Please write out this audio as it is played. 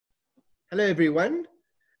Hello, everyone.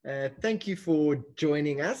 Thank you for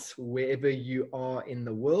joining us wherever you are in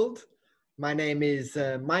the world. My name is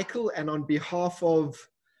Michael, and on behalf of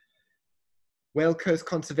Whale Coast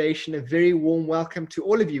Conservation, a very warm welcome to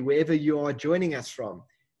all of you, wherever you are joining us from.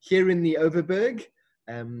 Here in the Overberg,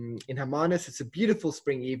 in Hermanus, it's a beautiful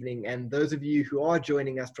spring evening, and those of you who are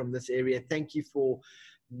joining us from this area, thank you for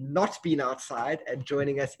not being outside and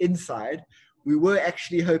joining us inside. We were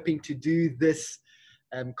actually hoping to do this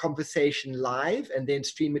conversation live and then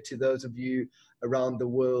stream it to those of you around the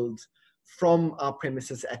world from our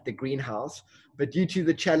premises at the greenhouse. But due to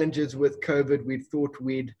the challenges with COVID, we thought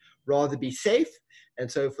we'd rather be safe.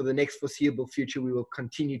 And so for the next foreseeable future, we will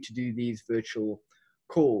continue to do these virtual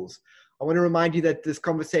calls. I want to remind you that this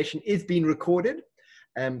conversation is being recorded.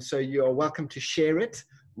 So you are welcome to share it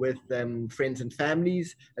with friends and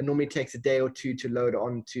families. It normally takes a day or two to load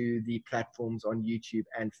onto the platforms on YouTube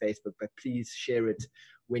and Facebook, but please share it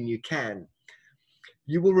when you can.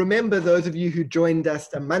 You will remember, those of you who joined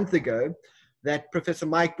us a month ago, that Professor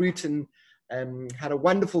Mike Bruton had a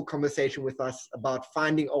wonderful conversation with us about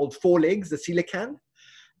finding old forelegs, the coelacanth,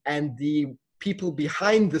 and the people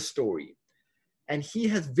behind the story. And he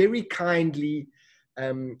has very kindly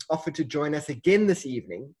offered to join us again this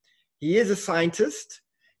evening. He is a scientist.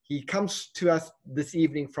 He comes to us this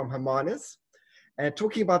evening from Hermanus.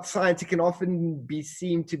 Talking about science, it can often be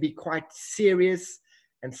seen to be quite serious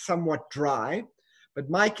and somewhat dry. But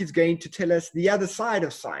Mike is going to tell us the other side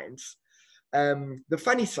of science, the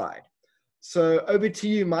funny side. So over to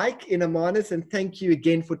you, Mike, in Hermanus, and thank you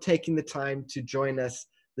again for taking the time to join us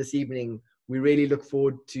this evening. We really look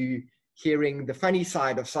forward to hearing the funny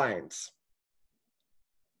side of science.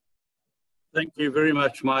 Thank you very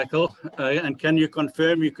much, Michael. And can you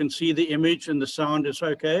confirm you can see the image and the sound is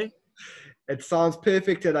okay? It sounds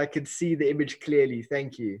perfect, and I can see the image clearly.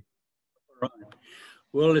 Thank you. All right.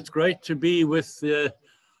 Well, it's great to be with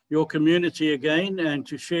your community again and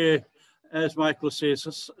to share, as Michael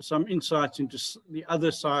says, some insights into the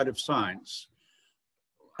other side of science.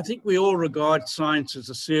 I think we all regard science as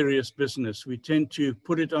a serious business. We tend to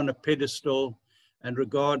put it on a pedestal and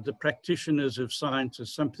regard the practitioners of science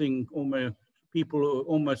as something almost, people who are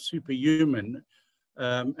almost superhuman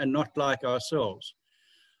and not like ourselves.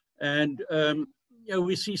 And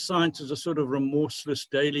we see science as a sort of remorseless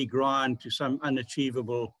daily grind to some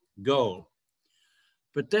unachievable goal.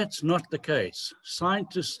 But that's not the case.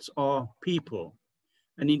 Scientists are people.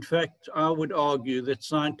 And in fact, I would argue that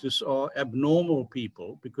scientists are abnormal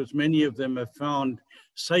people because many of them have found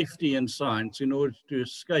safety in science in order to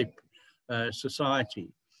escape society.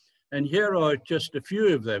 And here are just a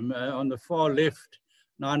few of them. On the far left,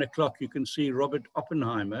 9 o'clock, you can see Robert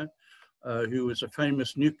Oppenheimer, who was a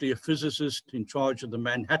famous nuclear physicist in charge of the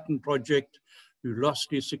Manhattan Project, who lost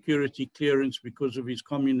his security clearance because of his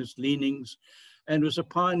communist leanings, and was a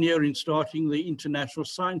pioneer in starting the International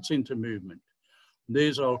Science Center movement.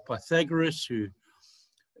 There's old Pythagoras, who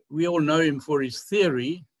we all know him for his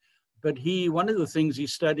theory, but one of the things he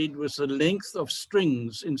studied was the length of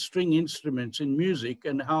strings in string instruments in music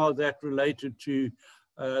and how that related to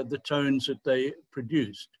the tones that they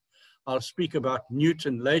produced. I'll speak about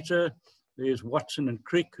Newton later. There's Watson and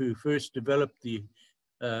Crick, who first developed the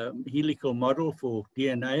helical model for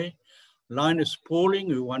DNA. Linus Pauling,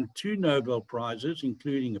 who won 2 Nobel Prizes,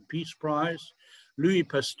 including a Peace Prize. Louis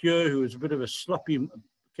Pasteur, who was a bit of a sloppy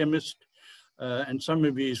chemist, and some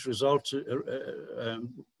of his results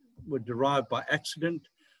were derived by accident.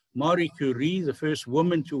 Marie Curie, the first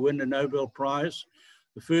woman to win a Nobel Prize,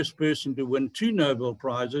 the first person to win 2 Nobel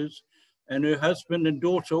Prizes, and her husband and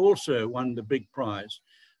daughter also won the big prize.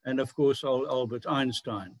 And of course, Albert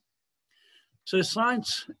Einstein. So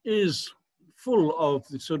science is full of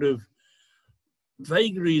the sort of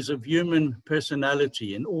vagaries of human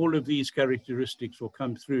personality, and all of these characteristics will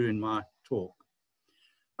come through in my talk.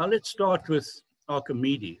 Now let's start with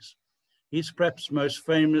Archimedes. He's perhaps most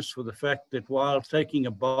famous for the fact that while taking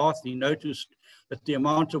a bath, he noticed that the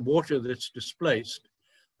amount of water that's displaced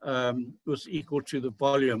was equal to the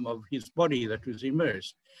volume of his body that was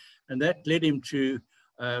immersed. And that led him to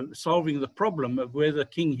solving the problem of whether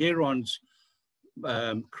King Heron's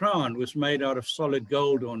crown was made out of solid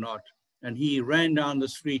gold or not. And he ran down the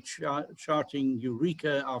street shouting,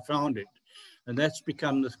 "Eureka, I found it." And that's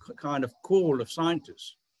become the kind of call of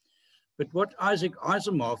scientists. But what Isaac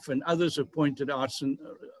Asimov and others have pointed out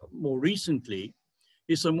more recently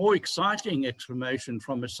is a more exciting explanation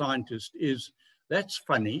from a scientist is, that's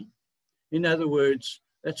funny. In other words,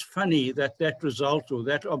 that's funny that that result or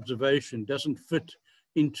that observation doesn't fit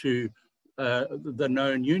into the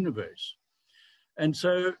known universe. And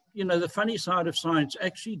so, you know, the funny side of science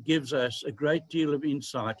actually gives us a great deal of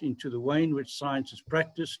insight into the way in which science is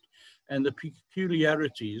practiced and the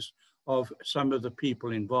peculiarities of some of the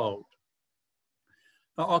people involved.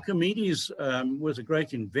 Archimedes was a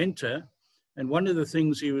great inventor, and one of the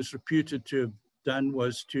things he was reputed to have done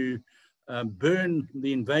was to burn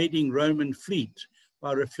the invading Roman fleet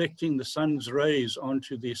by reflecting the sun's rays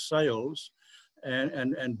onto their sails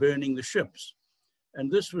and burning the ships.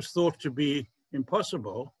 And this was thought to be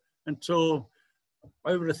impossible until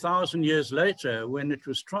over 1,000 years later, when it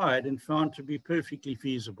was tried and found to be perfectly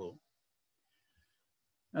feasible.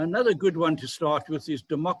 Another good one to start with is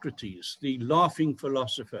Democritus, the laughing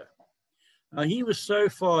philosopher. Now, he was so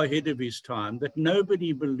far ahead of his time that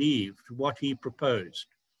nobody believed what he proposed.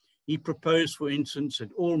 He proposed, for instance,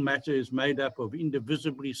 that all matter is made up of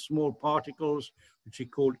indivisibly small particles, which he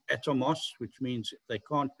called atomos, which means they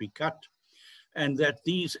can't be cut, and that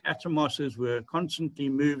these atomoses were constantly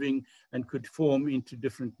moving and could form into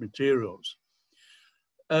different materials.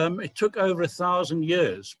 It took over 1,000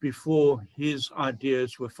 years before his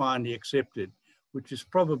ideas were finally accepted, which is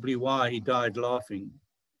probably why he died laughing.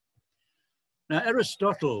 Now,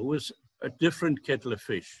 Aristotle was a different kettle of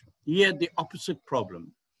fish. He had the opposite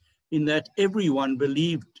problem, in that everyone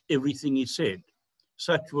believed everything he said.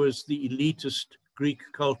 Such was the elitist Greek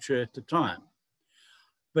culture at the time.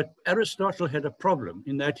 But Aristotle had a problem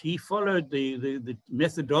in that he followed the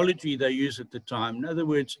methodology they used at the time. In other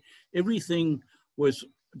words, everything was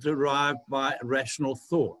derived by rational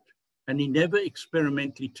thought, and he never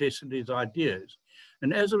experimentally tested his ideas.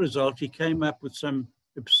 And as a result, he came up with some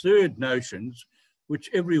absurd notions which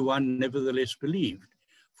everyone nevertheless believed.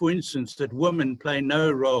 For instance, that women play no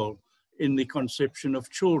role in the conception of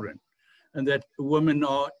children, and that women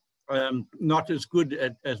are not as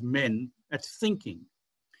good as men at thinking.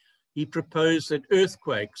 He proposed that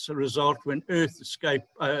earthquakes result when air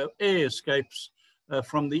escapes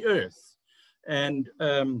from the earth, and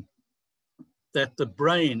that the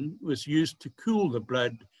brain was used to cool the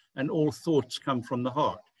blood and all thoughts come from the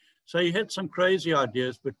heart. So he had some crazy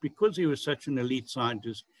ideas, but because he was such an elite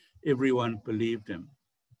scientist, everyone believed him.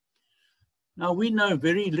 Now, we know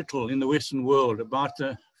very little in the Western world about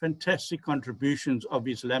the fantastic contributions of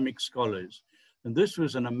Islamic scholars. And this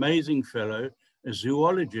was an amazing fellow, a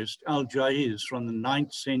zoologist, Al-Jaiz, from the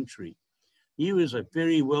 9th century. He was a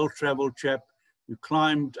very well-traveled chap who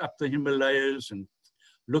climbed up the Himalayas and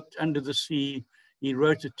looked under the sea. He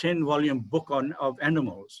wrote a 10-volume book of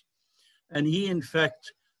animals. And he, in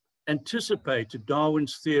fact, anticipated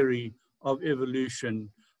Darwin's theory of evolution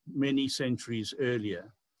many centuries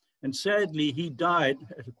earlier. And sadly, he died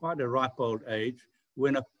at quite a ripe old age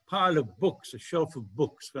when a pile of books, a shelf of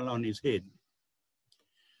books, fell on his head.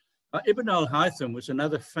 Ibn al-Haytham was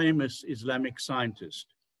another famous Islamic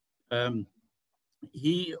scientist.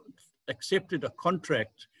 He accepted a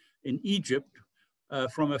contract in Egypt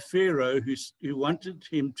from a pharaoh who wanted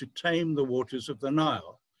him to tame the waters of the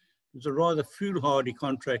Nile. It was a rather foolhardy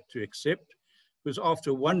contract to accept, because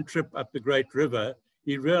after one trip up the Great River,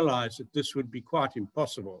 he realized that this would be quite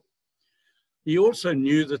impossible. He also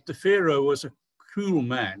knew that the pharaoh was a cruel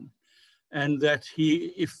man, and that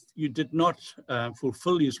if you did not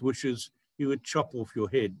fulfill his wishes, he would chop off your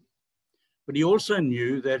head. But he also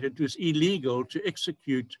knew that it was illegal to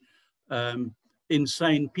execute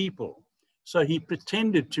insane people. So he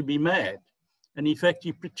pretended to be mad. And in fact,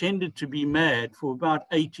 he pretended to be mad for about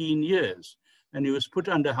 18 years. And he was put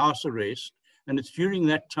under house arrest. And it's during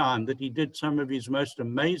that time that he did some of his most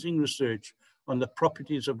amazing research on the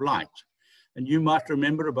properties of light. And you might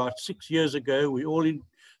remember about 6 years ago, we all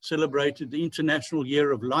celebrated the International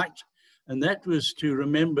Year of Light. And that was to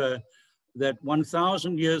remember that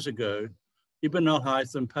 1,000 years ago, Ibn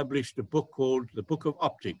al-Haytham published a book called The Book of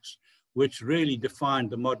Optics, which really defined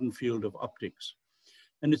the modern field of optics.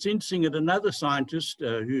 And it's interesting that another scientist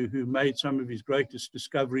who made some of his greatest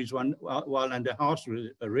discoveries while under house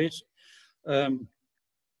arrest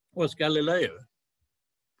was Galileo.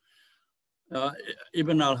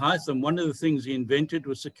 Ibn al-Haytham, one of the things he invented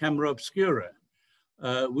was the camera obscura,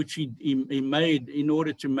 which he made in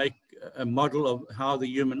order to make a model of how the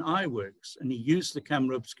human eye works. And he used the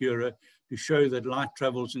camera obscura to show that light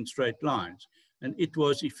travels in straight lines. And it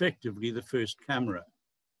was effectively the first camera.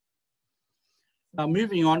 Now,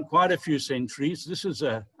 moving on quite a few centuries, this is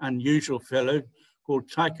an unusual fellow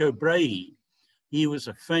called Tycho Brahe. He was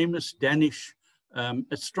a famous Danish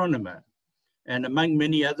astronomer. And among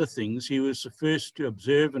many other things, he was the first to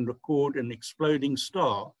observe and record an exploding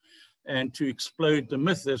star and to explode the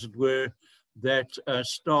myth, as it were, that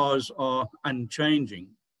stars are unchanging.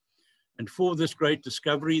 And for this great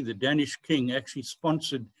discovery, the Danish king actually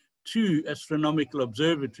sponsored 2 astronomical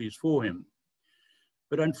observatories for him.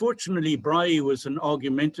 But unfortunately, Brahe was an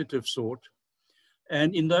argumentative sort.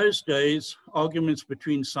 And in those days, arguments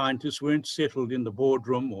between scientists weren't settled in the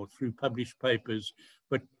boardroom or through published papers,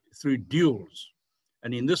 but through duels.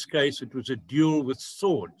 And in this case, it was a duel with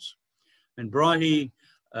swords. And Brahe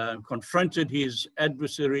confronted his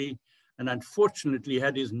adversary and unfortunately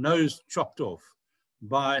had his nose chopped off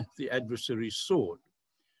by the adversary's sword.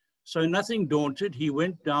 So nothing daunted, he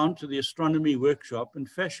went down to the astronomy workshop and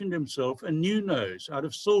fashioned himself a new nose out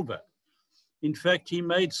of silver. In fact, he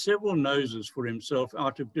made several noses for himself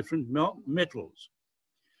out of different metals.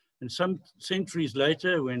 And some centuries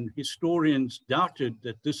later, when historians doubted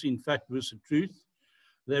that this in fact was the truth,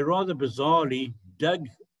 they rather bizarrely dug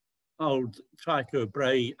old Tycho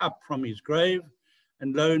Brahe up from his grave,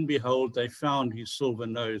 and lo and behold, they found his silver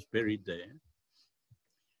nose buried there.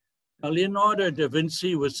 Now, Leonardo da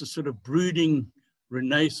Vinci was a sort of brooding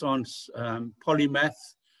Renaissance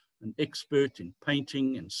polymath, an expert in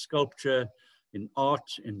painting and sculpture, in art,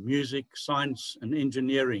 in music, science, and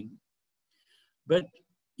engineering. But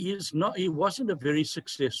he wasn't a very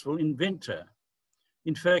successful inventor.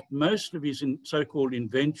 In fact, most of his so-called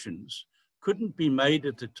inventions couldn't be made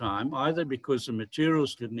at the time, either because the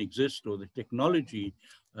materials didn't exist or the technology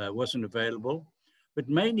wasn't available, but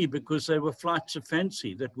mainly because they were flights of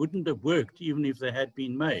fancy that wouldn't have worked even if they had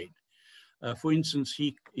been made. For instance,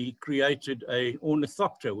 he created an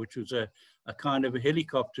ornithopter, which was a kind of a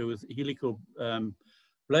helicopter with helical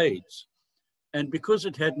blades. And because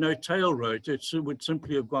it had no tail rotor, it would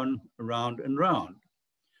simply have gone around and round.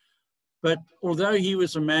 But although he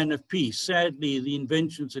was a man of peace, sadly, the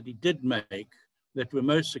inventions that he did make that were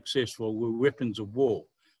most successful were weapons of war,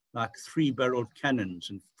 like 3-barreled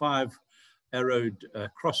cannons and 5-arrowed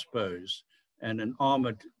crossbows and an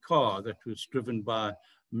armored car that was driven by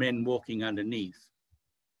men walking underneath.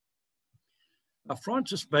 Now,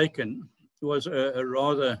 Francis Bacon was a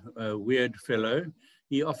rather weird fellow.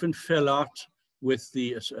 He often fell out with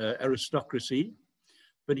the aristocracy,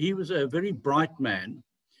 but he was a very bright man.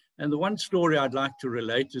 And the one story I'd like to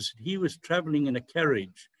relate is that he was traveling in a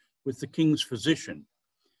carriage with the king's physician,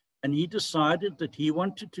 and he decided that he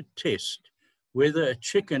wanted to test whether a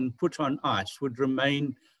chicken put on ice would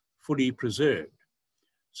remain fully preserved.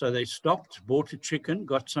 So they stopped, bought a chicken,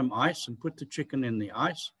 got some ice and put the chicken in the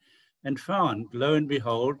ice and found, lo and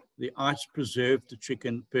behold, the ice preserved the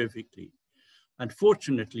chicken perfectly.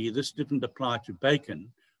 Unfortunately, this didn't apply to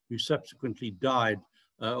Bacon, who subsequently died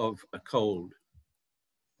of a cold.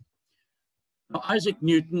 Now, Isaac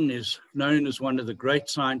Newton is known as one of the great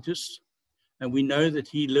scientists, and we know that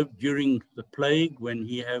he lived during the plague when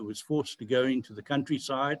he was forced to go into the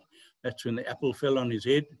countryside. That's when the apple fell on his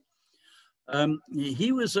head.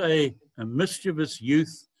 He was a mischievous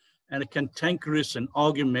youth and a cantankerous and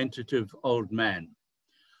argumentative old man.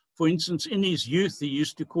 For instance, in his youth, he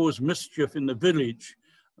used to cause mischief in the village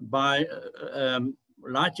by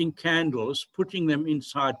lighting candles, putting them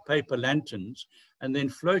inside paper lanterns, and then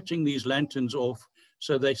floating these lanterns off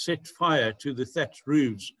so they set fire to the thatched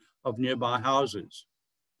roofs of nearby houses.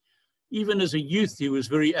 Even as a youth, he was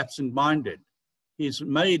very absent-minded. His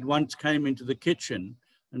maid once came into the kitchen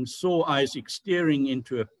and saw Isaac staring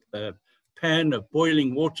into a pan of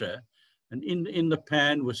boiling water, and in the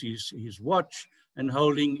pan was his watch, and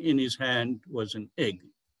holding in his hand was an egg.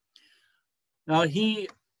 Now, he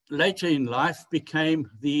later in life became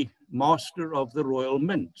the master of the Royal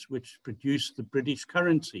Mint, which produced the British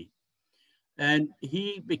currency. And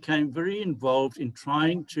he became very involved in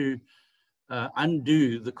trying to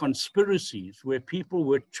undo the conspiracies where people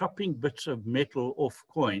were chopping bits of metal off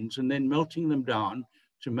coins and then melting them down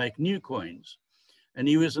to make new coins. And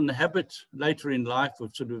he was in the habit later in life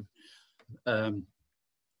of sort of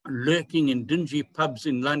lurking in dingy pubs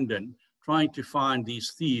in London, trying to find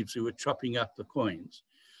these thieves who were chopping up the coins.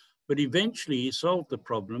 But eventually he solved the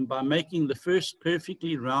problem by making the first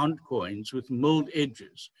perfectly round coins with milled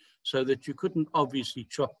edges so that you couldn't obviously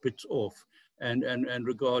chop bits off and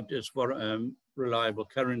regard as reliable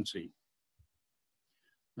currency.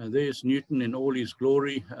 There's Newton in all his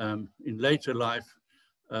glory. In later life,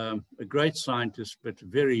 a great scientist, but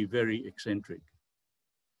very, very eccentric.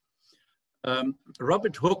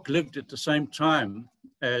 Robert Hooke lived at the same time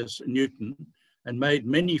as Newton and made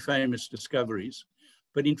many famous discoveries,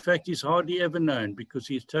 but in fact he's hardly ever known because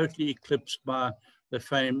he's totally eclipsed by the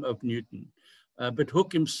fame of Newton. But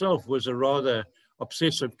Hooke himself was a rather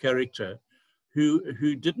obsessive character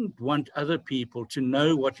who didn't want other people to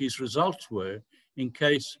know what his results were in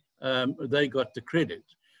case they got the credit.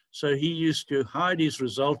 So he used to hide his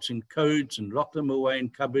results in codes and lock them away in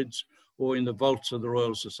cupboards or in the vaults of the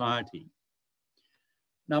Royal Society.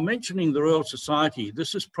 Now, mentioning the Royal Society,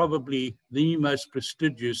 this is probably the most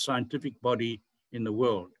prestigious scientific body in the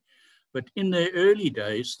world. But in their early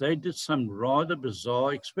days, they did some rather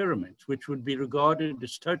bizarre experiments, which would be regarded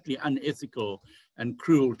as totally unethical and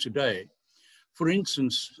cruel today. For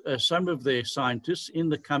instance, some of their scientists in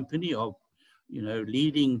the company of,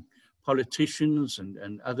 leading politicians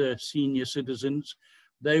and other senior citizens,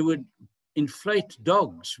 they would inflate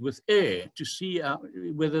dogs with air to see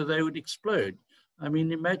whether they would explode. I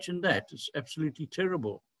mean, imagine that. It's absolutely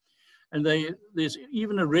terrible. And there's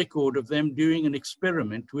even a record of them doing an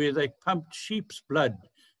experiment where they pumped sheep's blood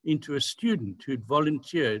into a student who'd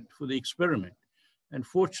volunteered for the experiment. And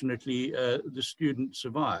fortunately, the student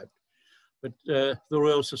survived. But the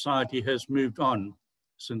Royal Society has moved on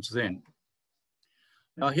since then.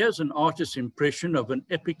 Now, here's an artist's impression of an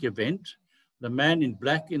epic event. The man in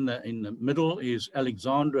black in the middle is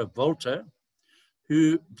Alexander Volta,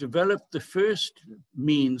 who developed the first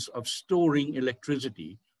means of storing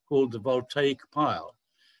electricity, called the voltaic pile.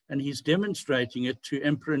 And he's demonstrating it to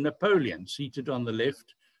Emperor Napoleon, seated on the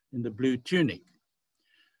left in the blue tunic.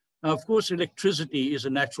 Now, of course, electricity is a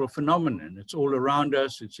natural phenomenon. It's all around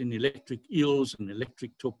us. It's in electric eels and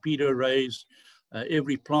electric torpedo rays.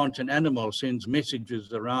 Every plant and animal sends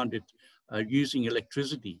messages around it using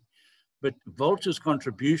electricity. But Volta's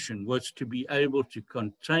contribution was to be able to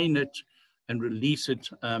contain it and release it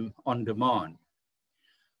on demand.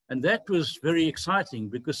 And that was very exciting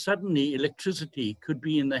because suddenly electricity could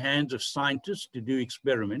be in the hands of scientists to do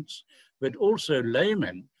experiments, but also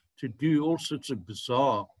laymen to do all sorts of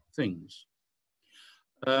bizarre things.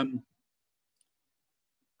 I'll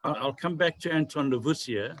come back to Anton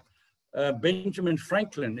Lavoisier. Benjamin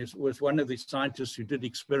Franklin was one of the scientists who did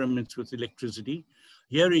experiments with electricity.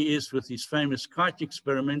 Here he is with his famous kite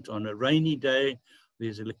experiment on a rainy day.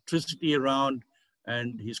 There's electricity around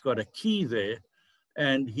and he's got a key there.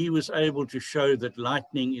 And he was able to show that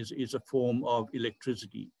lightning is a form of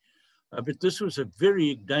electricity. But this was a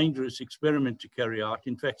very dangerous experiment to carry out.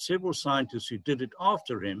 In fact, several scientists who did it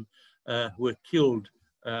after him were killed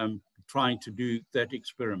trying to do that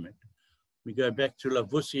experiment. We go back to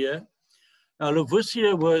Lavoisier. Now,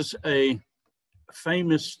 Lavoisier was a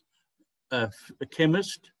famous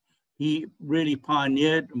chemist. He really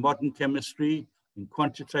pioneered modern chemistry in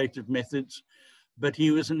quantitative methods, but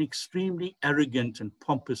he was an extremely arrogant and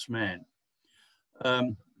pompous man.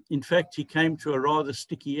 In fact, he came to a rather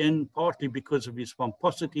sticky end, partly because of his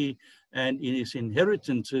pomposity and in his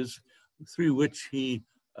inheritances, through which he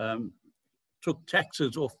took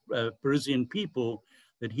taxes off Parisian people,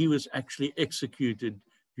 that he was actually executed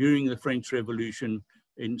during the French Revolution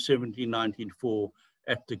in 1794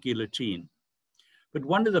 at the guillotine. But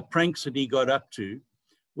one of the pranks that he got up to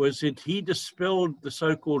was that he dispelled the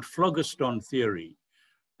so-called phlogiston theory.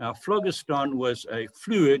 Now, phlogiston was a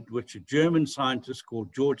fluid which a German scientist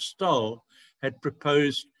called George Stahl had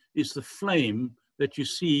proposed is the flame that you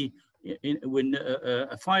see when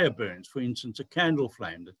a fire burns, for instance, a candle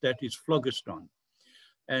flame, that is phlogiston.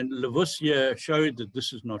 And Lavoisier showed that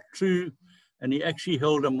this is not true, and he actually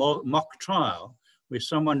held a mock trial where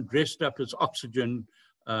someone dressed up as oxygen,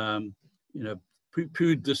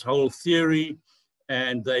 poo-pooed this whole theory,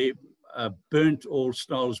 and they burnt all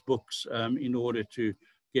Stahl's books in order to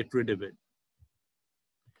get rid of it.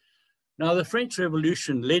 Now, the French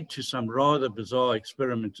Revolution led to some rather bizarre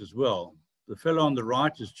experiments as well. The fellow on the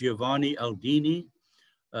right is Giovanni Aldini,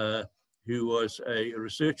 who was a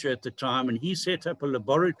researcher at the time, and he set up a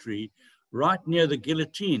laboratory right near the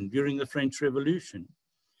guillotine during the French Revolution.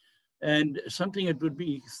 And something that would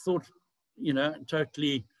be thought,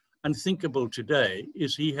 totally unthinkable today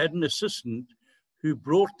is he had an assistant who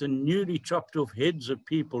brought the newly chopped off heads of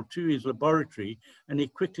people to his laboratory, and he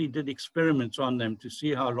quickly did experiments on them to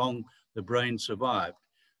see how long the brain survived.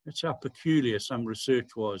 That's how peculiar some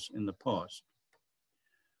research was in the past.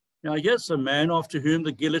 Now, here's the man after whom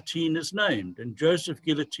the guillotine is named, and Joseph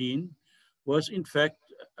Guillotine was in fact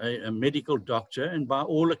a medical doctor, and by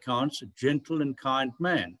all accounts, a gentle and kind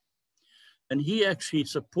man. And he actually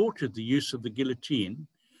supported the use of the guillotine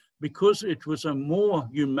because it was a more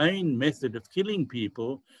humane method of killing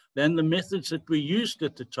people than the methods that were used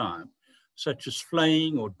at the time, such as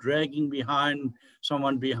flaying or dragging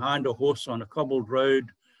someone behind a horse on a cobbled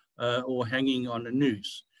road or hanging on a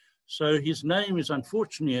noose. So his name is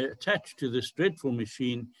unfortunately attached to this dreadful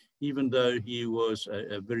machine, even though he was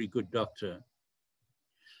a very good doctor.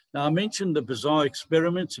 Now, I mentioned the bizarre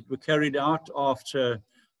experiments that were carried out after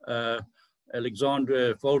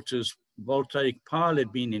Alexander Volta's voltaic pile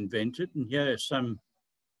had been invented. And here are some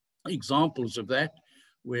examples of that,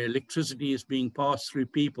 where electricity is being passed through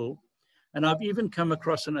people. And I've even come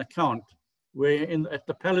across an account where at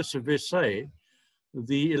the Palace of Versailles,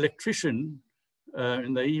 the electrician,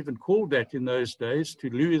 and they even called that in those days to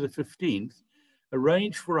Louis XV,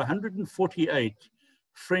 arranged for 148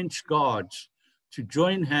 French guards to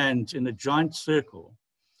join hands in a giant circle.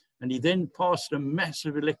 And he then passed a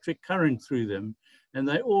massive electric current through them, and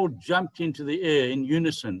they all jumped into the air in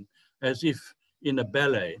unison, as if in a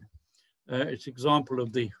ballet. It's an example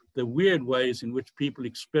of the weird ways in which people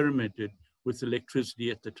experimented with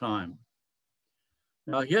electricity at the time.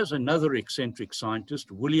 Now, here's another eccentric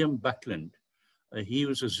scientist, William Buckland. He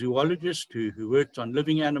was a zoologist who worked on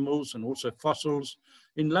living animals and also fossils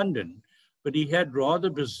in London, but he had rather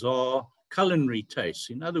bizarre culinary tastes.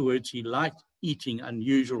 In other words, he liked eating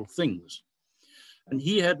unusual things. And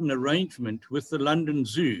he had an arrangement with the London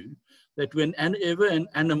Zoo that whenever an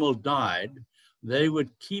animal died, they would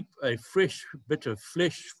keep a fresh bit of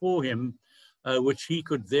flesh for him, which he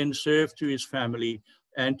could then serve to his family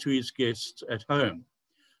and to his guests at home.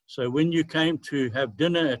 So when you came to have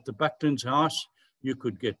dinner at the Buckland's house, you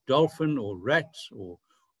could get dolphin or rats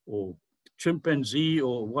or chimpanzee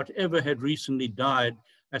or whatever had recently died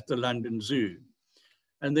at the London Zoo.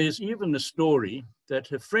 And there's even a story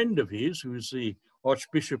that a friend of his, who was the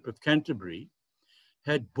Archbishop of Canterbury,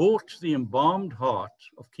 had bought the embalmed heart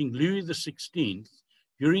of King Louis XVI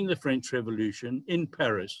during the French Revolution in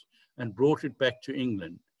Paris and brought it back to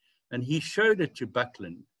England. And he showed it to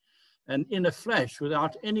Buckland. And in a flash,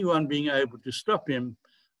 without anyone being able to stop him,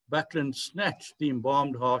 Buckland snatched the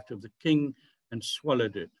embalmed heart of the king and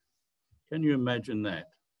swallowed it. Can you imagine that?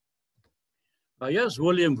 Here's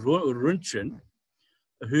William Röntgen,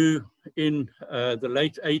 who in the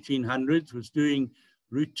late 1800s was doing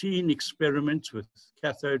routine experiments with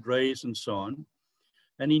cathode rays and so on.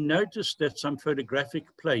 And he noticed that some photographic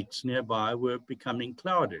plates nearby were becoming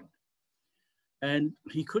clouded. And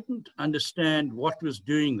he couldn't understand what was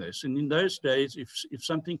doing this. And in those days, if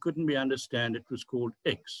something couldn't be understood, it was called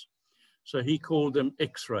X. So he called them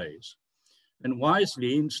X-rays. And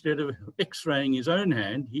wisely, instead of X-raying his own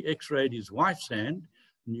hand, he X-rayed his wife's hand.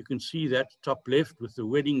 And you can see that top left with the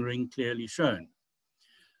wedding ring clearly shown.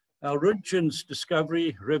 Röntgen's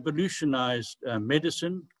discovery revolutionized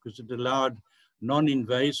medicine because it allowed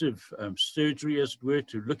non-invasive surgery, as it were,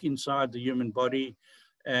 to look inside the human body.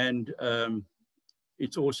 And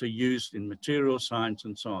it's also used in material science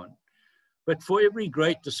and so on. But for every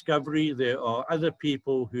great discovery, there are other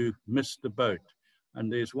people who missed the boat.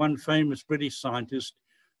 And there's one famous British scientist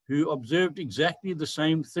who observed exactly the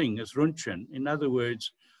same thing as Röntgen. In other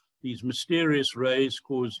words, these mysterious rays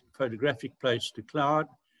cause photographic plates to cloud.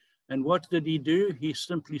 And what did he do? He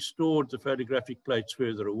simply stored the photographic plates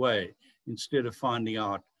further away instead of finding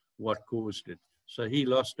out what caused it. So he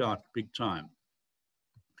lost out big time.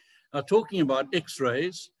 Now, talking about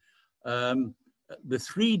X-rays, the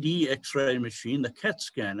 3D X-ray machine, the CAT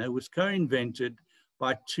scanner, was co-invented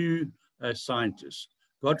by two scientists,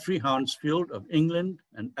 Godfrey Hounsfield of England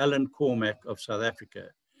and Alan Cormack of South Africa.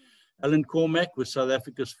 Alan Cormack was South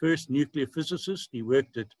Africa's first nuclear physicist. He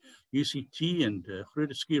worked at UCT and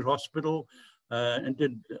Groote Schuur Hospital and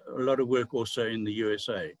did a lot of work also in the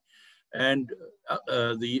USA. And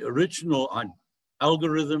the original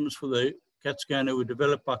algorithms for the CAT scanner were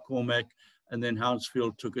developed by Cormack, and then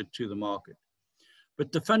Hounsfield took it to the market.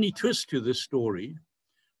 But the funny twist to this story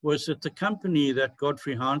was that the company that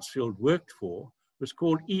Godfrey Hounsfield worked for was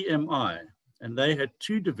called EMI, and they had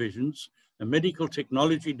two divisions, a medical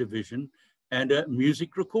technology division and a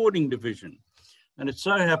music recording division. And it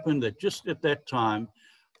so happened that just at that time,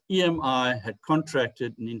 EMI had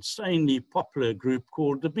contracted an insanely popular group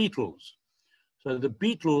called the Beatles. So the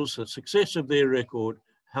Beatles, the success of their record,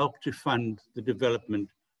 helped to fund the development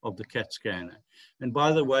of the CAT scanner. And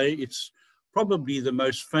by the way, it's probably the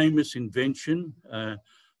most famous invention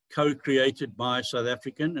co-created by a South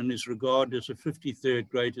African and is regarded as the 53rd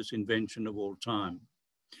greatest invention of all time.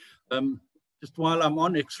 Just while I'm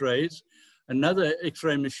on X-rays, another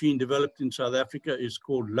X-ray machine developed in South Africa is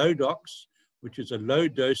called Lodox, which is a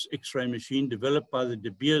low-dose X-ray machine developed by the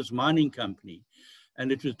De Beers Mining Company. And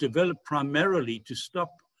it was developed primarily to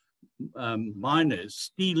stop miners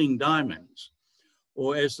stealing diamonds,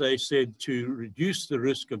 or as they said, to reduce the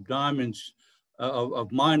risk of diamonds,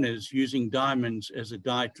 of miners using diamonds as a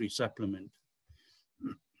dietary supplement.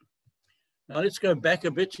 Now let's go back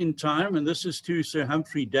a bit in time, and this is to Sir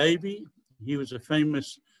Humphrey Davy. He was a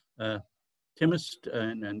famous chemist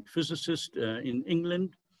and physicist in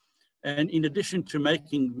England. And in addition to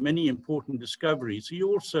making many important discoveries, he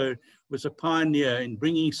also was a pioneer in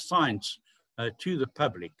bringing science to the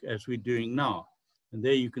public, as we're doing now. And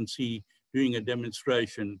there you can see doing a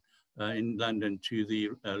demonstration in London to the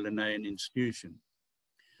Linnaean Institution.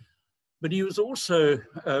 But he was also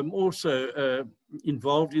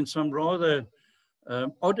involved in some rather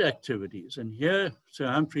odd activities. And here, Sir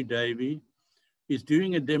Humphrey Davy is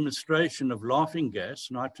doing a demonstration of laughing gas,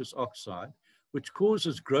 nitrous oxide, which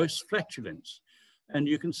causes gross flatulence. And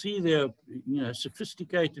you can see there are,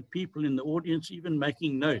 sophisticated people in the audience even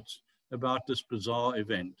making notes about this bizarre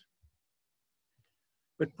event.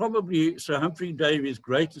 But probably Sir Humphrey Davy's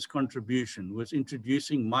greatest contribution was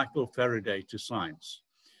introducing Michael Faraday to science.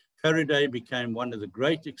 Faraday became one of the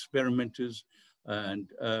great experimenters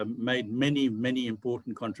and made many, many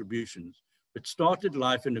important contributions, but started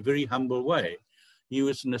life in a very humble way. He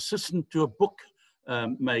was an assistant to a book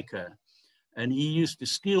maker, and he used to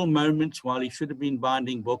steal moments while he should have been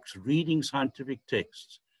binding books, reading scientific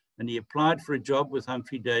texts. And he applied for a job with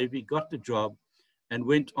Humphrey Davy, got the job, and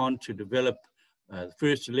went on to develop the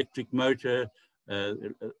first electric motor,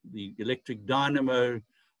 the electric dynamo,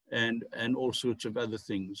 and all sorts of other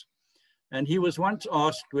things. And he was once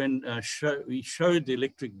asked when he showed the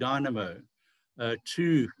electric dynamo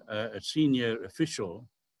to a senior official,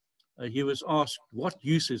 he was asked, "What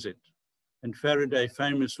use is it?" And Faraday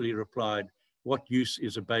famously replied, "What use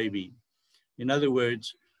is a baby?" In other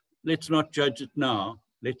words, let's not judge it now.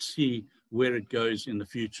 Let's see where it goes in the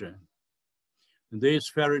future. And there's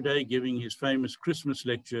Faraday giving his famous Christmas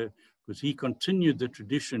lecture, because he continued the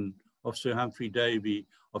tradition of Sir Humphrey Davy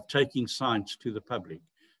of taking science to the public.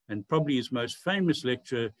 And probably his most famous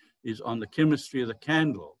lecture is on the chemistry of the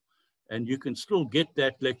candle. And you can still get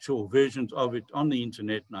that lecture or versions of it on the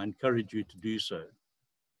internet, and I encourage you to do so.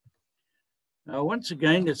 Now, once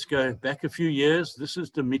again, let's go back a few years. This is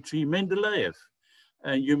Dmitry Mendeleev.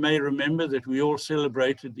 And you may remember that we all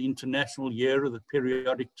celebrated the International Year of the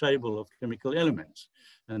Periodic Table of Chemical Elements,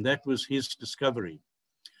 and that was his discovery.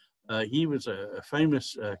 He was a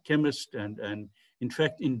famous chemist and in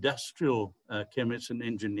fact, industrial chemist and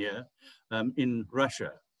engineer in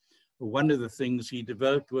Russia. One of the things he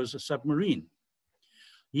developed was a submarine.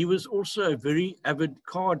 He was also a very avid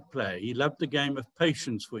card player. He loved the game of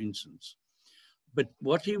patience, for instance. But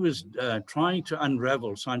what he was trying to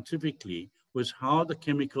unravel scientifically was how the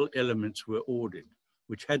chemical elements were ordered,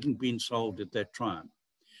 which hadn't been solved at that time.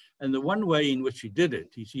 And the one way in which he did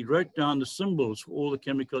it is he wrote down the symbols for all the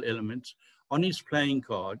chemical elements on his playing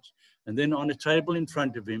cards, and then on a table in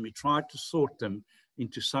front of him, he tried to sort them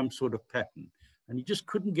into some sort of pattern, and he just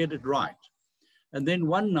couldn't get it right. And then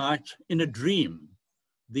one night in a dream,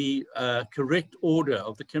 the correct order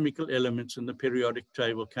of the chemical elements in the periodic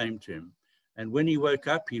table came to him. And when he woke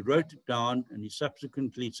up, he wrote it down, and he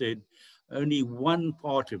subsequently said only one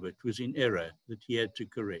part of it was in error that he had to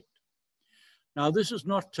correct. Now, this is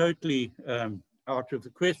not totally out of the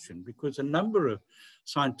question, because a number of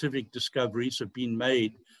scientific discoveries have been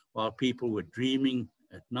made while people were dreaming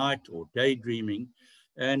at night or daydreaming.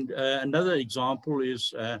 And another example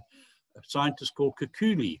is a scientist called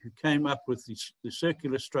Kekule, who came up with the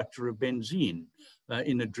circular structure of benzene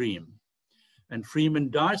in a dream. And Freeman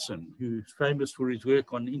Dyson, who's famous for his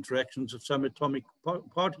work on interactions of subatomic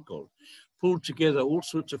particles, pulled together all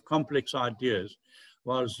sorts of complex ideas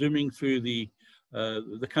while zooming through the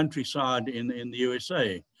countryside in the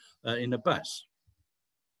USA in a bus.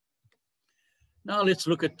 Now let's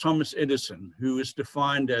look at Thomas Edison, who is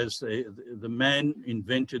defined as the man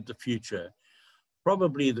invented the future,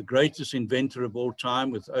 probably the greatest inventor of all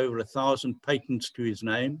time, with over 1,000 patents to his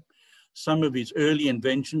name. Some of his early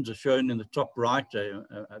inventions are shown in the top right,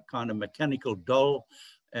 a kind of mechanical doll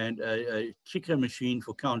and a ticker machine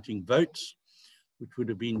for counting votes, which would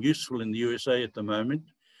have been useful in the USA at the moment.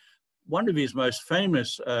 One of his most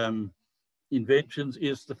famous inventions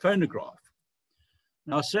is the phonograph.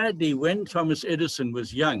 Now, sadly, when Thomas Edison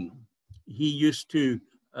was young, he used to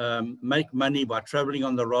make money by traveling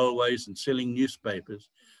on the railways and selling newspapers,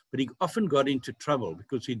 but he often got into trouble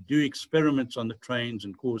because he'd do experiments on the trains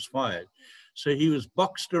and cause fires. So he was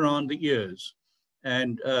boxed around the ears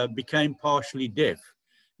and became partially deaf.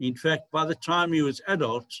 In fact, by the time he was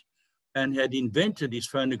adult and had invented his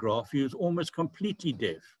phonograph, he was almost completely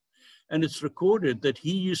deaf. And it's recorded that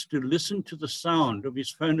he used to listen to the sound of his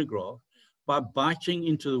phonograph by biting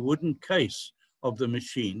into the wooden case of the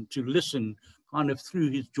machine to listen kind of through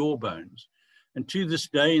his jawbones. And to this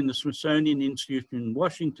day, in the Smithsonian Institute in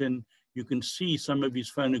Washington, you can see some of his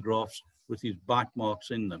phonographs with his bite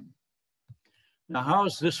marks in them. Now, how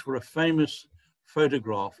is this for a famous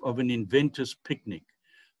photograph of an inventor's picnic?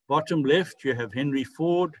 Bottom left, you have Henry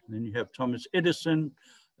Ford, then you have Thomas Edison,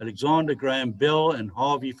 Alexander Graham Bell, and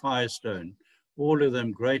Harvey Firestone, all of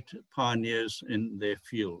them great pioneers in their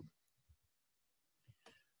field.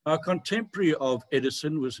 Our contemporary of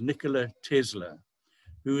Edison was Nikola Tesla.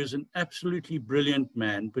 who is an absolutely brilliant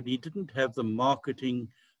man, but he didn't have the marketing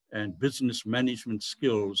and business management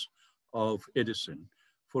skills of Edison.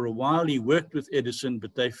 For a while, he worked with Edison,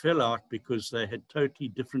 but they fell out because they had totally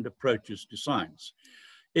different approaches to science.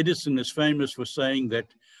 Edison is famous for saying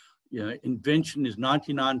that, you know, invention is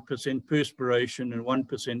 99% perspiration and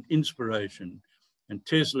 1% inspiration. And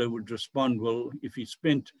Tesla would respond, well, if he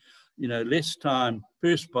spent, you know, less time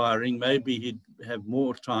perspiring, maybe he'd have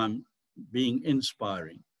more time being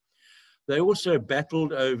inspiring. They also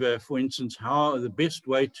battled over, for instance, how the best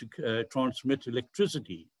way to transmit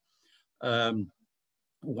electricity.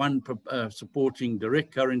 One supporting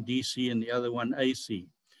direct current DC and the other one AC.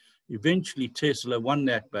 Eventually, Tesla won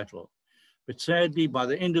that battle. But sadly, by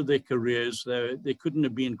the end of their careers, they couldn't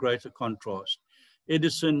have been greater contrast.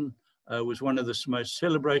 Edison was one of the most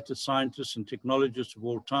celebrated scientists and technologists of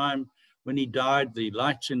all time. When he died, the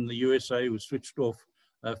lights in the USA were switched off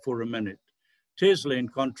for a minute. Tesla, in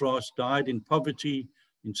contrast, died in poverty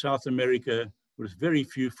in South America with very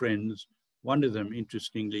few friends, one of them,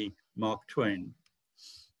 interestingly, Mark Twain.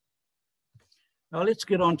 Now let's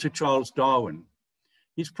get on to Charles Darwin.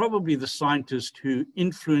 He's probably the scientist who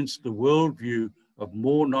influenced the worldview of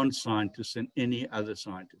more non-scientists than any other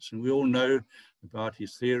scientist. And we all know about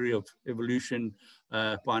his theory of evolution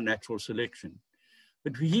by natural selection.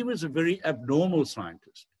 But he was a very abnormal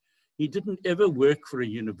scientist. He didn't ever work for a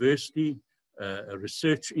university, a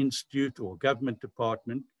research institute, or government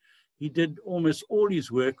department. He did almost all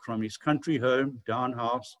his work from his country home, down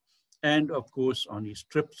house, and of course on his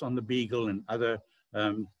trips on the Beagle and other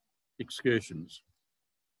excursions.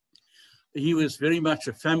 He was very much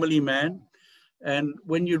a family man. And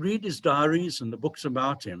when you read his diaries and the books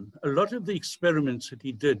about him, a lot of the experiments that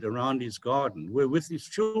he did around his garden were with his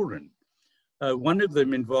children. One of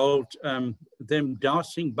them involved them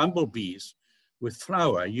dousing bumblebees with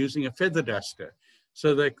flour using a feather duster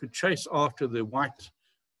so they could chase after the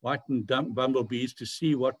whitened bumblebees to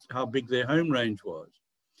see how big their home range was.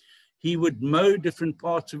 He would mow different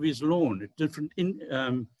parts of his lawn at different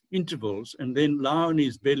intervals and then lie on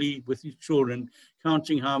his belly with his children,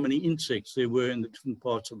 counting how many insects there were in the different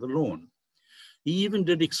parts of the lawn. He even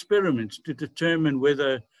did experiments to determine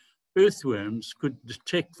whether earthworms could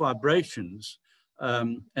detect vibrations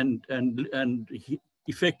and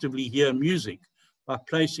effectively hear music by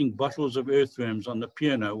placing bottles of earthworms on the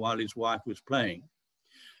piano while his wife was playing.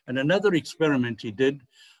 And another experiment he did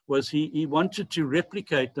was he wanted to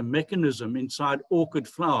replicate the mechanism inside orchid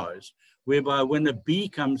flowers, whereby when a bee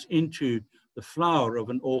comes into the flower of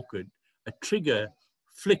an orchid, a trigger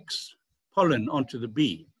flicks pollen onto the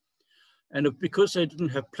bee. And because they didn't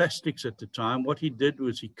have plastics at the time, what he did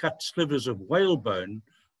was he cut slivers of whalebone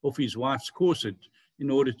off his wife's corset in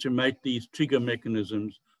order to make these trigger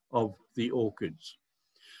mechanisms of the orchids.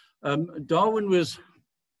 Darwin was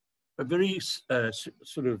a very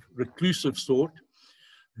sort of reclusive sort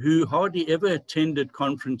who hardly ever attended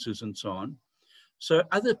conferences and so on. So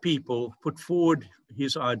other people put forward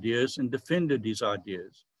his ideas and defended his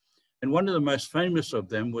ideas. And one of the most famous of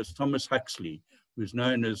them was Thomas Huxley, who's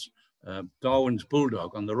known as Darwin's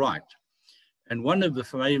bulldog on the right. And one of the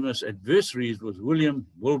famous adversaries was William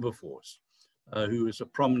Wilberforce, who was a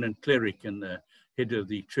prominent cleric and the head of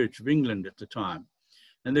the Church of England at the time.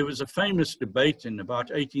 And there was a famous debate in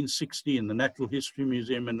about 1860 in the Natural History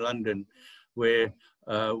Museum in London, where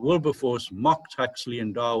Wilberforce mocked Huxley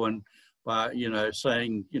and Darwin by,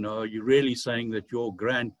 saying, are you really saying that your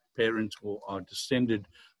grandparents are descended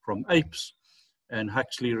from apes? And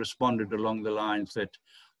Huxley responded along the lines that,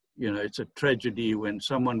 it's a tragedy when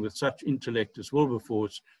someone with such intellect as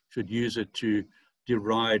Wilberforce should use it to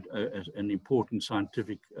deride an important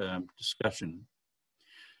scientific discussion.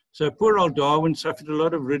 So poor old Darwin suffered a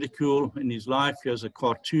lot of ridicule in his life. Here's a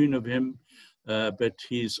cartoon of him, but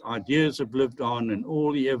his ideas have lived on, and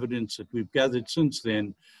all the evidence that we've gathered since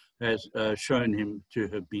then has shown him to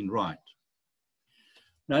have been right.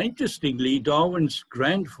 Now, interestingly, Darwin's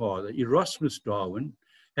grandfather, Erasmus Darwin,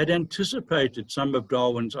 had anticipated some of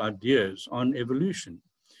Darwin's ideas on evolution,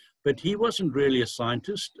 but he wasn't really a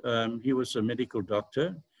scientist. He was a medical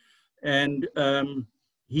doctor, and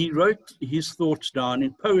he wrote his thoughts down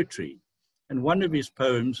in poetry. And one of his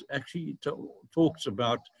poems actually talks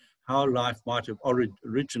about how life might have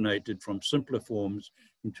originated from simpler forms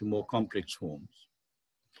into more complex forms.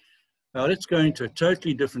 Now let's go into a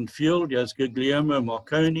totally different field. Here's Guglielmo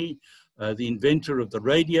Marconi, the inventor of the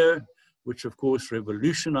radio, which of course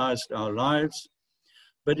revolutionized our lives,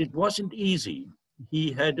 but it wasn't easy.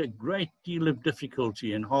 He had a great deal of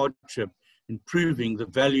difficulty and hardship in proving the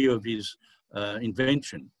value of his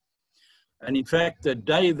invention. And in fact, the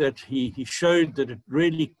day that he showed that it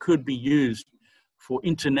really could be used for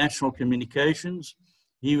international communications.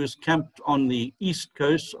 He was camped on the east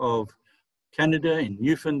coast of Canada in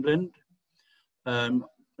Newfoundland,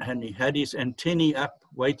 and he had his antennae up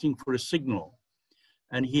waiting for a signal.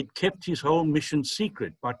 And he'd kept his whole mission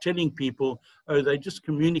secret by telling people, oh, they're just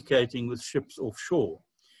communicating with ships offshore.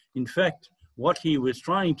 In fact, what he was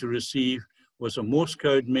trying to receive was a Morse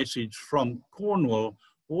code message from Cornwall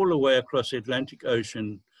all the way across the Atlantic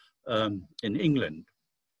Ocean in England.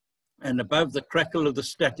 And above the crackle of the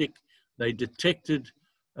static, they detected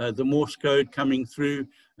the Morse code coming through,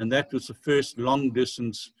 and that was the first long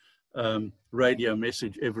distance radio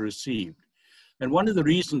message ever received. And one of the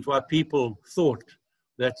reasons why people thought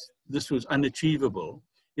that this was unachievable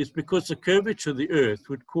is because the curvature of the Earth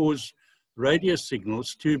would cause radio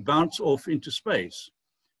signals to bounce off into space.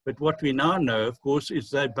 But what we now know, of course, is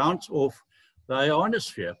they bounce off the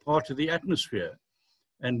ionosphere, part of the atmosphere.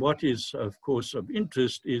 And what is, of course, of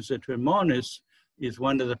interest is that Hermanus is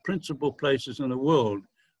one of the principal places in the world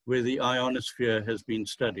where the ionosphere has been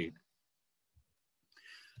studied.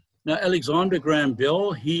 Now, Alexander Graham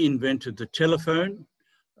Bell, he invented the telephone.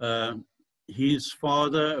 His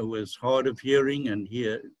father was hard of hearing, and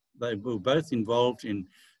they were both involved in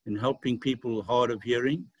helping people hard of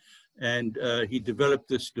hearing, and he developed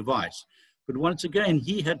this device. But once again,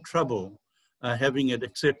 he had trouble having it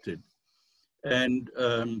accepted. And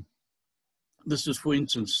this is, for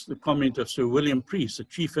instance, the comment of Sir William Preece, the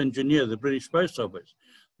chief engineer of the British Post Office.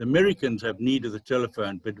 The Americans have need of the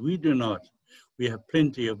telephone, but we do not. We have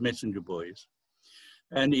plenty of messenger boys.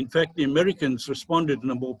 And in fact, the Americans responded in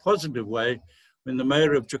a more positive way when the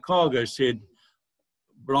mayor of Chicago said,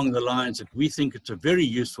 along the lines that we think it's a very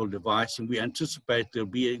useful device and we anticipate there'll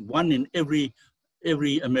be one in every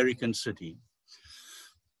American city.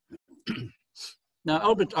 Now,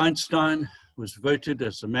 Albert Einstein was voted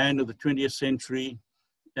as the man of the 20th century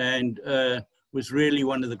and was really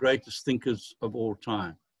one of the greatest thinkers of all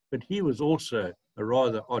time. But he was also a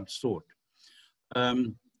rather odd sort.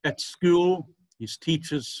 At school, his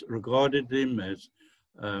teachers regarded him as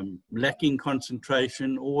lacking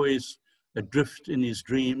concentration, always adrift in his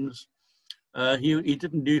dreams. He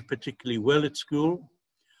didn't do particularly well at school.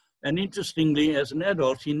 And interestingly, as an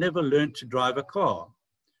adult, he never learned to drive a car.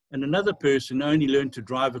 And another person who only learned to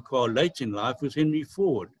drive a car late in life was Henry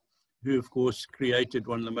Ford, who, of course, created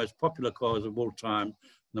one of the most popular cars of all time,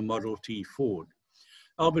 the Model T Ford.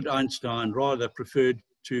 Albert Einstein rather preferred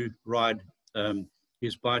to ride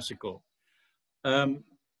his bicycle.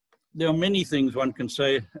 There are many things one can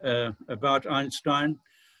say about Einstein.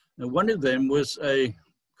 One of them was a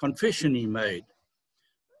confession he made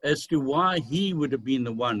as to why he would have been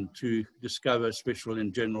the one to discover special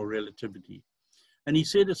and general relativity. And he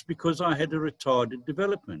said, it's because I had a retarded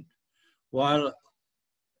development. While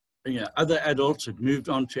other adults had moved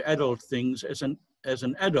on to adult things, as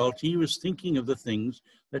an adult, he was thinking of the things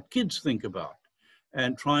that kids think about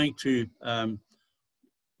and trying to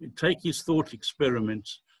take his thought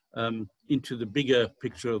experiments into the bigger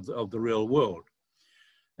picture of the real world.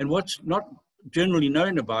 And what's not generally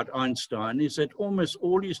known about Einstein is that almost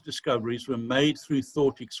all his discoveries were made through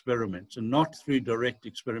thought experiments and not through direct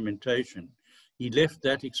experimentation. He left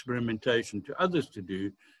that experimentation to others to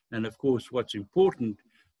do. And of course, what's important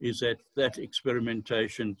is that that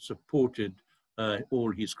experimentation supported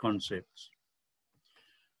all his concepts.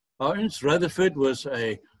 Ernst Rutherford was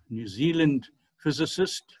a New Zealand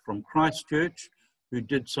physicist from Christchurch who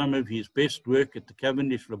did some of his best work at the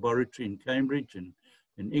Cavendish Laboratory in Cambridge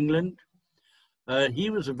in England. He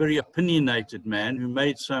was a very opinionated man who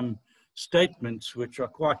made some statements which are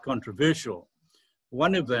quite controversial.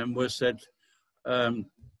 One of them was that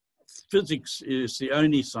physics is the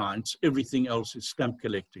only science, everything else is stamp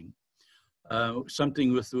collecting.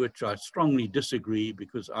 Something with which I strongly disagree,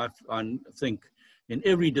 because I think in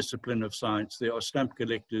every discipline of science there are stamp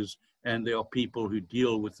collectors and there are people who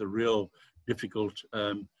deal with the real difficult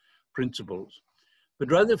principles. But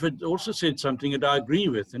Rutherford also said something that I agree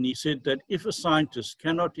with, and he said that if a scientist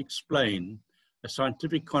cannot explain a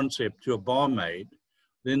scientific concept to a barmaid,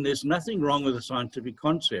 then there's nothing wrong with the scientific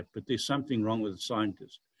concept, but there's something wrong with the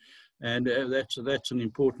scientist. And that's an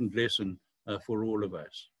important lesson for all of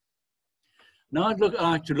us. Now I'd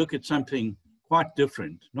like to look at something quite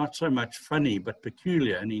different, not so much funny, but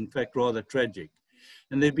peculiar, and in fact rather tragic.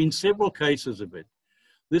 And there have been several cases of it.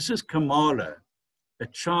 This is Kamala, a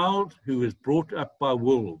child who was brought up by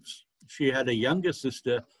wolves. She had a younger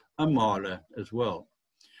sister, Amala, as well.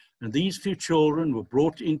 And these two children were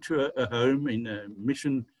brought into a home in a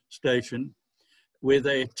mission station where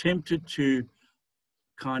they attempted to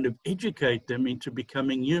kind of educate them into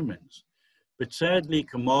becoming humans. But sadly,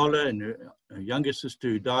 Kamala and her younger sister,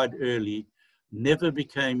 who died early, never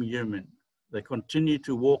became human. They continued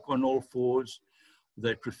to walk on all fours.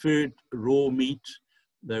 They preferred raw meat.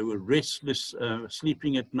 They were restless,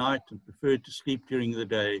 sleeping at night, and preferred to sleep during the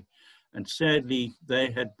day. And sadly,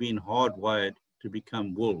 they had been hardwired to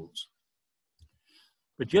become wolves.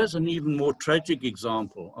 But here's an even more tragic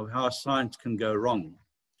example of how science can go wrong.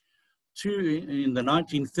 In the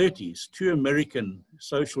 1930s, two American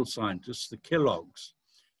social scientists, the Kellogg's,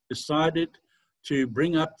 decided to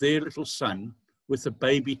bring up their little son with a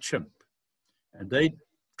baby chimp. And they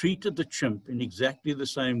treated the chimp in exactly the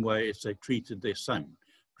same way as they treated their son.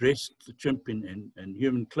 Dressed the chimp in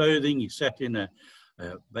human clothing. He sat in a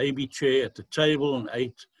baby chair at the table and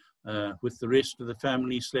ate with the rest of the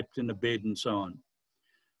family, slept in a bed and so on.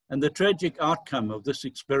 And the tragic outcome of this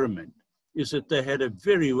experiment is that they had a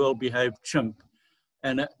very well-behaved chimp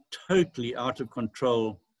and a totally out of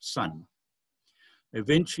control son.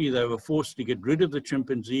 Eventually, they were forced to get rid of the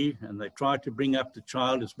chimpanzee, and they tried to bring up the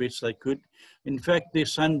child as best they could. In fact, their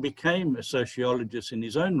son became a sociologist in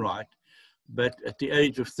his own right, but at the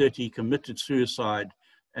age of 30, committed suicide,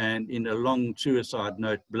 and in a long suicide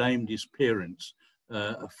note, blamed his parents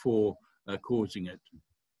for causing it.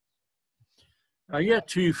 Now, here are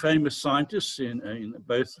two famous scientists, in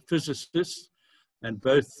both physicists, and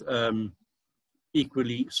both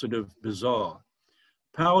equally sort of bizarre.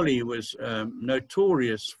 Pauli was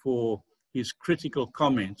notorious for his critical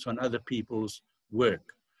comments on other people's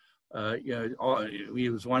work. He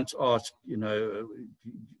was once asked,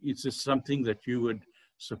 is this something that you would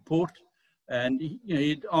support? And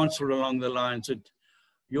he'd answer along the lines that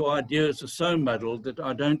your ideas are so muddled that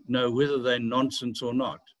I don't know whether they're nonsense or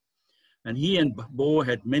not. And he and Bohr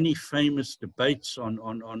had many famous debates on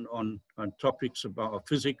topics about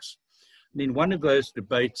physics. And in one of those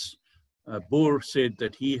debates, Bohr said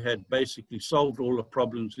that he had basically solved all the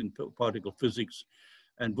problems in particle physics.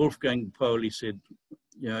 And Wolfgang Pauli said,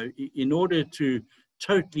 in order to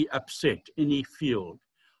totally upset any field,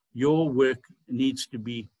 your work needs to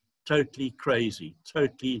be totally crazy,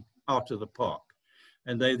 totally out of the park.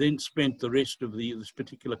 And they then spent the rest of this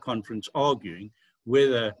particular conference arguing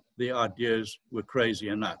whether the ideas were crazy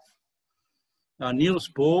enough. Now, Niels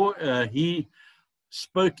Bohr, he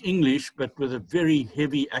spoke English, but with a very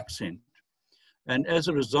heavy accent. And as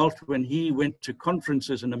a result, when he went to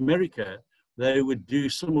conferences in America, they would do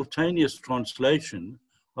simultaneous translation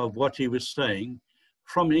of what he was saying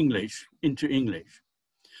from English into English.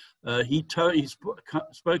 He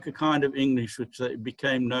spoke a kind of English which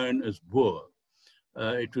became known as Boer.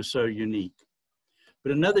 It was so unique.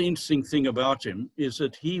 But another interesting thing about him is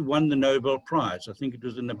that he won the Nobel Prize. I think it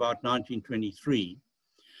was in about 1923.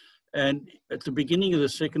 And at the beginning of the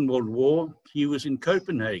Second World War, he was in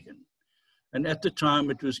Copenhagen. And at the time,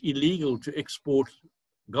 it was illegal to export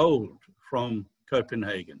gold from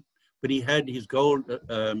Copenhagen. But he had his gold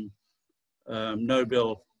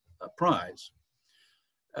Nobel Prize.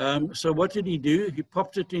 So what did he do? He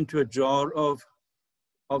popped it into a jar of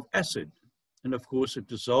acid. And of course, it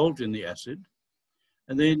dissolved in the acid.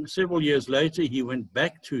 And then several years later, he went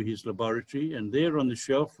back to his laboratory, and there on the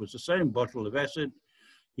shelf was the same bottle of acid.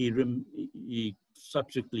 He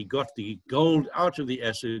subsequently got the gold out of the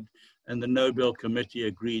acid, and the Nobel Committee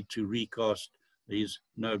agreed to recast his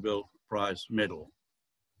Nobel Prize medal.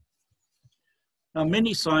 Now,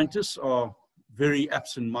 many scientists are very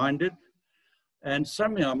absent-minded, and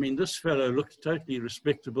somehow, this fellow looked totally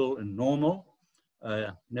respectable and normal.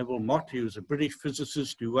 Neville Mott, he was a British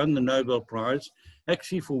physicist who won the Nobel Prize,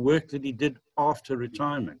 actually for work that he did after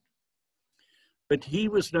retirement. But he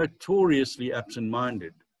was notoriously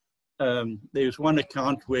absent-minded. There was one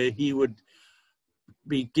account where he would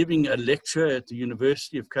be giving a lecture at the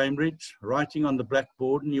University of Cambridge, writing on the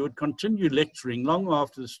blackboard, and he would continue lecturing long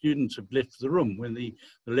after the students had left the room when the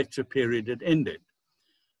lecture period had ended.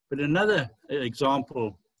 But another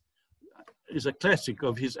example is a classic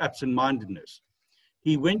of his absent-mindedness.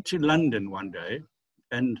 He went to London one day,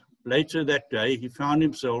 and later that day, he found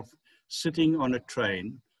himself sitting on a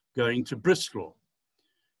train going to Bristol.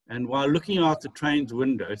 And while looking out the train's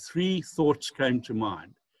window, three thoughts came to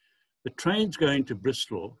mind. The train's going to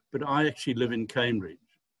Bristol, but I actually live in Cambridge.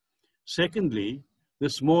 Secondly,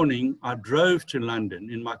 this morning, I drove to London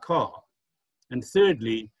in my car. And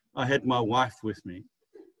thirdly, I had my wife with me.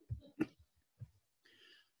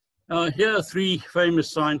 Here are three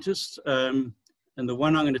famous scientists. And the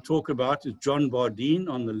one I'm going to talk about is John Bardeen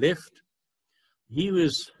on the left. He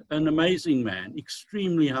was an amazing man,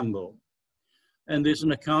 extremely humble. And there's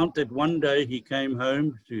an account that one day he came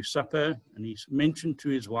home to supper and he mentioned to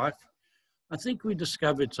his wife, I think we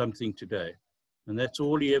discovered something today. And that's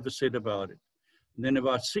all he ever said about it. And then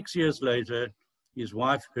about 6 years later, his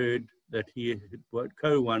wife heard that he had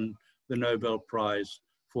co-won the Nobel Prize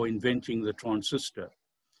for inventing the transistor.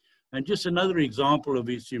 And just another example of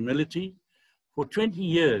his humility, for 20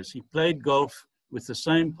 years he played golf with the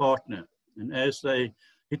same partner, and as they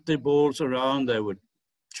hit their balls around, they would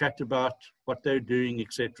chat about what they're doing,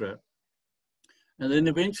 etc. And then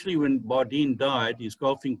eventually when Bardeen died, his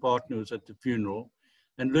golfing partner was at the funeral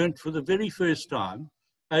and learned for the very first time,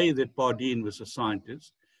 A, that Bardeen was a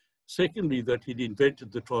scientist, secondly, that he'd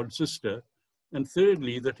invented the transistor, and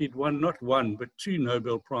thirdly, that he'd won not one, but 2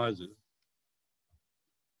 Nobel Prizes.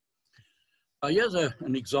 Here's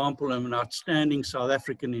an example of an outstanding South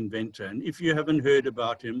African inventor. And if you haven't heard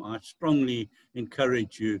about him, I strongly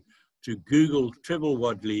encourage you to Google Trevor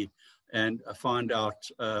Wadley and find out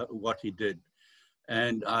what he did.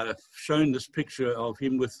 And I've shown this picture of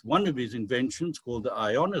him with one of his inventions called the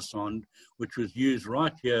ionosonde, which was used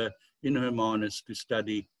right here in Hermanus to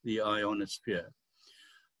study the ionosphere.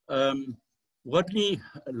 Wadley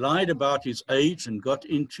lied about his age and got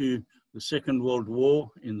into the Second World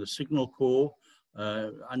War in the Signal Corps,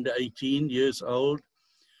 under 18 years old.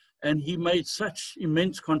 And he made such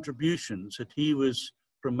immense contributions that he was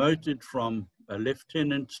promoted from a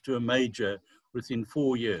lieutenant to a major within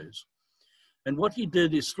 4 years. And what he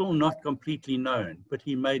did is still not completely known, but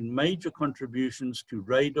he made major contributions to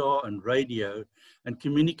radar and radio and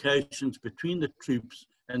communications between the troops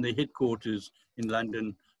and the headquarters in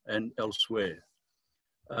London and elsewhere.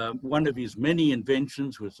 One of his many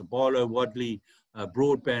inventions was the Barlow-Wadley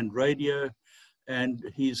broadband radio, and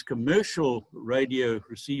his commercial radio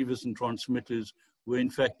receivers and transmitters were in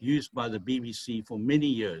fact used by the BBC for many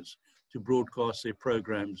years to broadcast their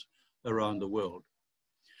programs around the world.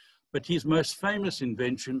 But his most famous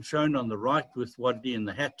invention, shown on the right with Wadley in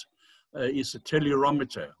the hat, is a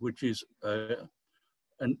tellurometer, which is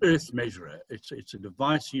an earth measurer. It's a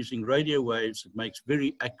device using radio waves that makes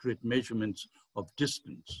very accurate measurements of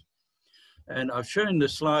distance. And I've shown the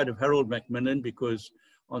slide of Harold Macmillan because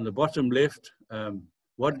on the bottom left,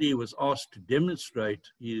 Wadley was asked to demonstrate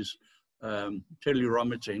his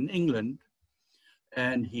tellurometer in England.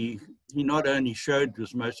 And he not only showed the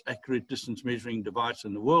most accurate distance measuring device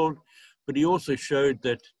in the world, but he also showed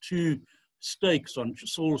that 2 stakes on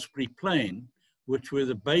Salisbury Plain, which were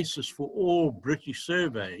the basis for all British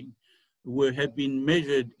surveying, had been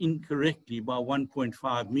measured incorrectly by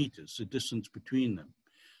 1.5 meters, the distance between them.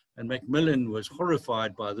 And Macmillan was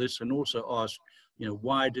horrified by this and also asked, you know,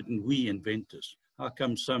 why didn't we invent this? How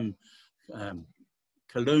come some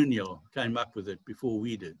colonial came up with it before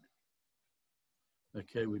we did?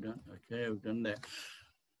 Okay, we've done that.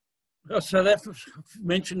 I've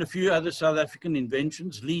mentioned a few other South African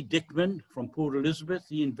inventions. Lee Dickman from Port Elizabeth,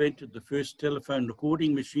 he invented the first telephone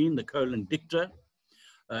recording machine, the colon dicta.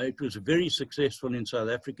 It was very successful in South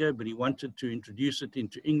Africa, but he wanted to introduce it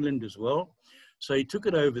into England as well. So he took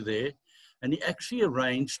it over there, and he actually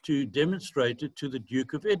arranged to demonstrate it to the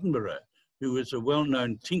Duke of Edinburgh, who was a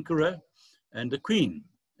well-known tinkerer, and the Queen,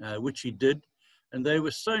 which he did. And they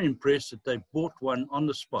were so impressed that they bought one on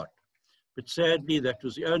the spot. But sadly, that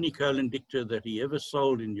was the only colon dicta that he ever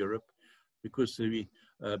sold in Europe, because the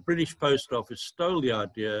British Post Office stole the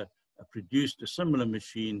idea, produced a similar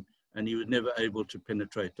machine, and he was never able to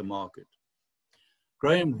penetrate the market.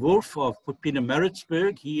 Graham Wolfe of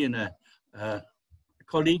Pietermaritzburg, he and a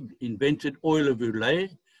colleague invented oil of Olay,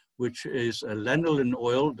 which is a lanolin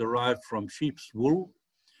oil derived from sheep's wool.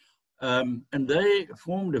 And they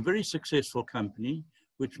formed a very successful company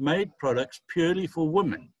which made products purely for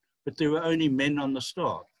women, but there were only men on the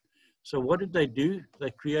staff. So what did they do? They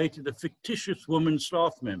created a fictitious woman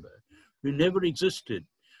staff member who never existed,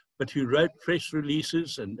 but who wrote press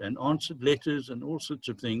releases and answered letters and all sorts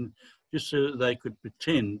of things, just so that they could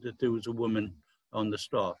pretend that there was a woman on the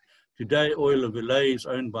staff. Today, oil of Olay is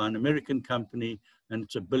owned by an American company, and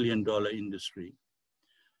it's $1 billion industry.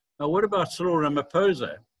 Now, what about Cyril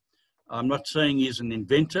Ramaphosa? I'm not saying he's an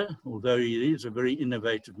inventor, although he is a very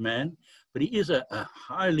innovative man, but he is a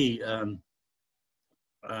highly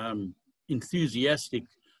enthusiastic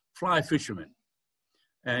fly fisherman.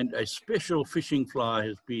 And a special fishing fly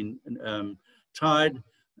has been tied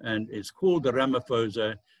and is called the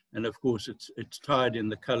Ramaphosa. And of course, it's tied in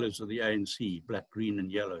the colors of the ANC, black, green,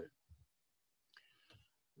 and yellow.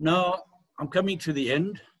 Now, I'm coming to the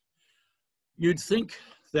end. You'd think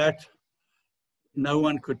that no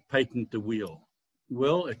one could patent the wheel.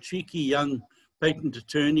 Well, a cheeky young patent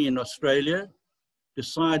attorney in Australia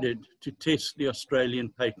decided to test the Australian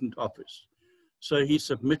Patent Office. So he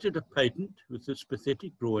submitted a patent with this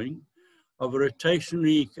pathetic drawing of a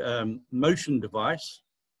rotationary motion device,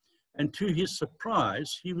 and to his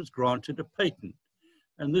surprise, he was granted a patent.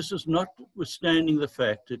 And this is notwithstanding the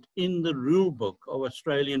fact that in the rule book of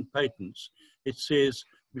Australian patents, it says,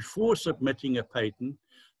 before submitting a patent,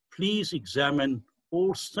 please examine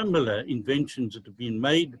all similar inventions that have been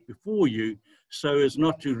made before you so as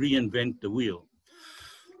not to reinvent the wheel.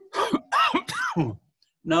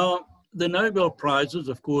 Now, the Nobel Prizes,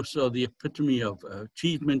 of course, are the epitome of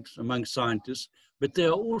achievement among scientists, but there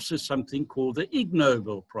are also something called the Ig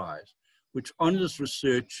Nobel Prize, which honors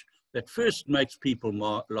research that first makes people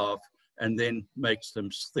laugh and then makes them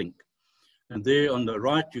think. And there on the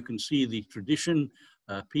right, you can see the tradition.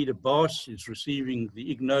 Peter Baas is receiving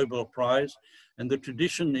the Ig Nobel Prize, and the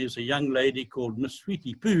tradition is a young lady called Miss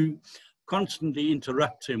Sweetie Poo constantly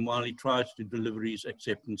interrupts him while he tries to deliver his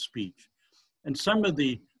acceptance speech. And some of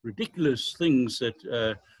the ridiculous things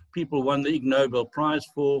that people won the Ig Nobel Prize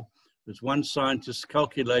for was one scientist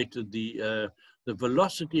calculated the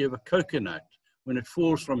velocity of a coconut when it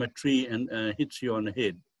falls from a tree and hits you on the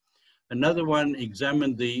head. Another one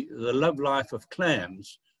examined the love life of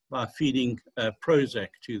clams by feeding Prozac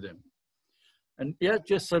to them. And yeah,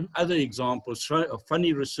 just some other examples of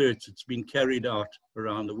funny research that's been carried out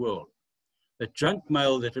around the world. The junk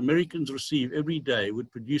mail that Americans receive every day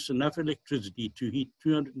would produce enough electricity to heat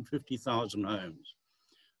 250,000 homes.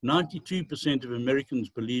 92% of Americans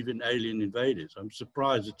believe in alien invaders. I'm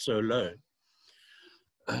surprised it's so low.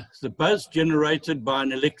 The buzz generated by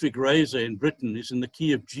an electric razor in Britain is in the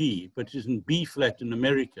key of G, but is in B flat in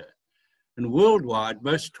America. And worldwide,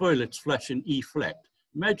 most toilets flush in E flat.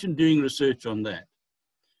 Imagine doing research on that.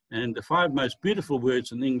 And the 5 most beautiful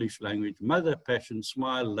words in the English language: mother, passion,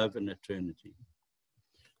 smile, love, and eternity.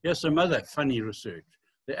 Here's some other funny research.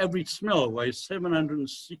 The average smell weighs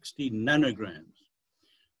 760 nanograms.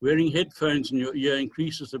 Wearing headphones in your ear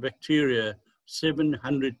increases the bacteria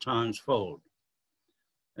 700 times fold.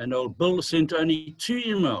 And old Bill sent only 2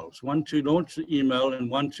 emails, one to launch the email and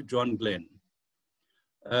one to John Glenn.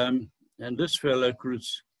 And this fellow,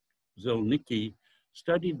 Zelnicki,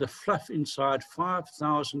 studied the fluff inside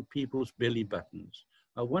 5,000 people's belly buttons.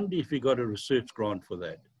 I wonder if he got a research grant for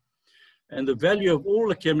that. And the value of all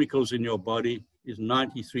the chemicals in your body is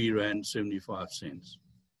 93 Rand 75 cents.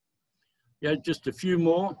 Yeah, just a few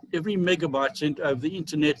more. Every megabyte sent over the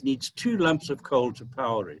internet needs 2 lumps of coal to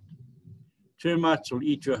power it. Termites will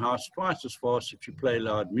eat your house twice as fast if you play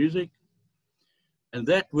loud music. And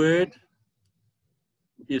that word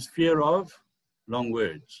is fear of long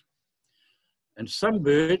words. And some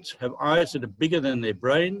birds have eyes that are bigger than their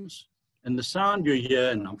brains. And the sound you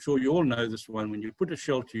hear, and I'm sure you all know this one, when you put a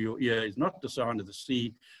shell to your ear, is not the sound of the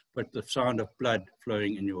sea, but the sound of blood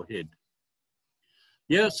flowing in your head.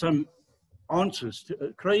 Here are some answers,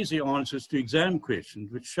 crazy answers to exam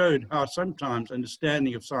questions, which showed how sometimes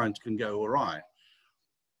understanding of science can go awry.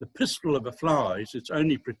 The pistil of a flower is its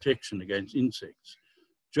only protection against insects.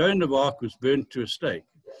 Joan of Arc was burnt to a stake.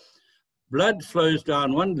 Blood flows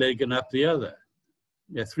down one leg and up the other.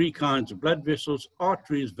 There are 3 kinds of blood vessels: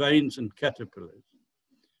 arteries, veins, and caterpillars.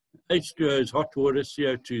 H2O is hot water,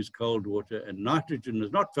 CO2 is cold water, and nitrogen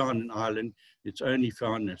is not found in Ireland, it's only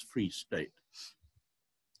found in a free state.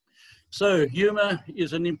 So humor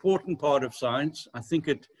is an important part of science. I think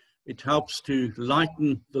it helps to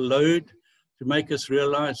lighten the load, to make us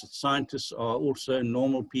realize that scientists are also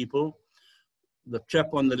normal people. The chap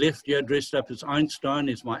on the left here dressed up as Einstein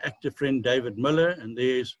is my actor friend David Miller, and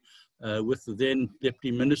there's with the then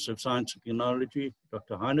Deputy Minister of Science and Technology,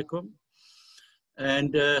 Dr. Heinekum.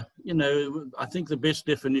 And, you know, I think the best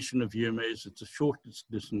definition of humor is it's the shortest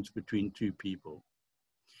distance between 2 people.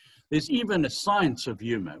 There's even a science of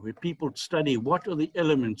humor where people study what are the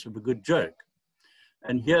elements of a good joke.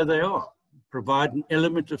 And here they are: provide an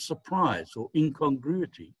element of surprise or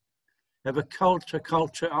incongruity, have a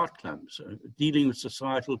culture outcomes, dealing with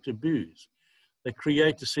societal taboos. They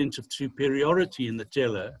create a sense of superiority in the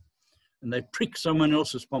teller, and they prick someone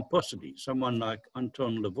else's pomposity, someone like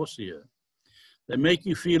Anton Lavoisier. They make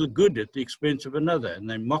you feel good at the expense of another, and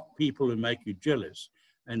they mock people who make you jealous,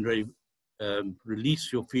 and they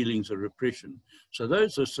release your feelings of repression. So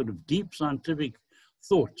those are sort of deep scientific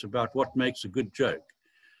thoughts about what makes a good joke.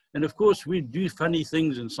 And of course, we do funny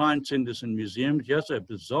things in science centers and museums. Here's a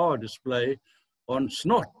bizarre display on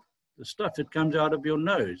snot, the stuff that comes out of your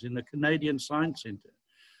nose in the Canadian Science Center.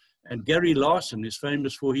 And Gary Larson is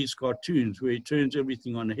famous for his cartoons where he turns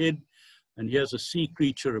everything on the head. And here's a sea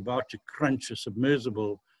creature about to crunch a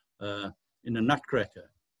submersible in a nutcracker.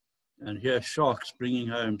 And here's sharks bringing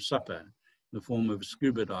home supper in the form of a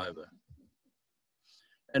scuba diver.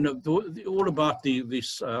 And all about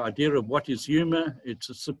this idea of what is humor. It's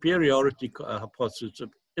a superiority hypothesis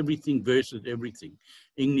of everything versus everything.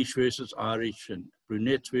 English versus Irish, and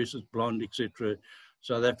brunettes versus blonde, etc.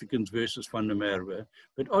 South Africans versus Van der Merwe.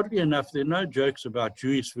 But oddly enough, there are no jokes about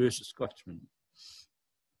Jewish versus Scotsmen.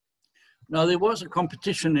 Now, there was a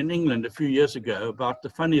competition in England a few years ago about the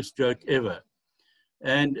funniest joke ever.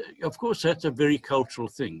 And of course, that's a very cultural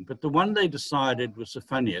thing. But the one they decided was the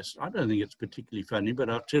funniest. I don't think it's particularly funny, but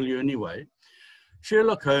I'll tell you anyway.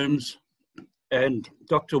 Sherlock Holmes and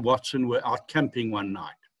Dr. Watson were out camping one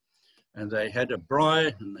night. And they had a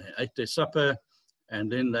braai and they ate their supper.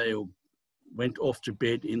 And then they went off to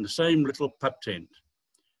bed in the same little pup tent.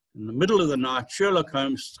 In the middle of the night, Sherlock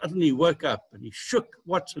Holmes suddenly woke up and he shook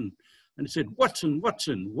Watson. And he said, Watson,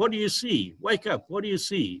 Watson, what do you see? Wake up, what do you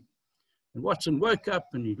see? And Watson woke up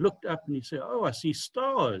and he looked up and he said, oh, I see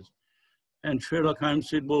stars. And Sherlock Holmes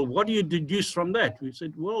said, well, what do you deduce from that? He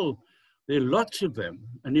said, well, there are lots of them.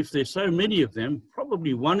 And if there's so many of them,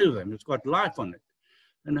 probably one of them has got life on it.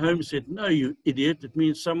 And Holmes said, no, you idiot, it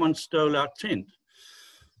means someone stole our tent.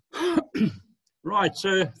 Right,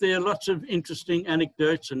 so there are lots of interesting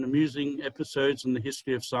anecdotes and amusing episodes in the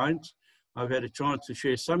history of science. I've had a chance to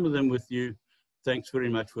share some of them with you. Thanks very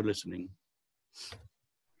much for listening.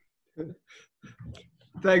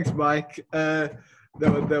 Thanks, Mike. That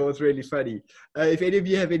was really funny. If any of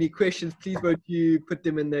you have any questions, please won't you put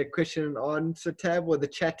them in the question and answer tab or the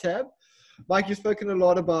chat tab. Mike, you've spoken a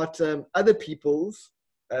lot about other people's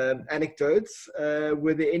anecdotes.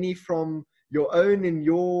 Were there any from your own in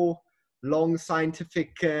your long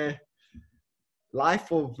scientific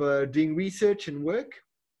life of doing research and work?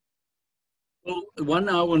 Well, one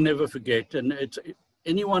I will never forget, and it's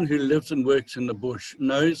anyone who lives and works in the bush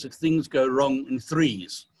knows that things go wrong in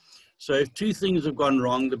threes. So if two things have gone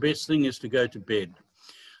wrong, the best thing is to go to bed.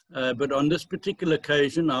 But on this particular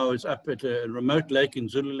occasion, I was up at a remote lake in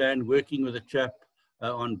Zululand working with a chap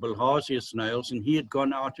on bilharzia snails, and he had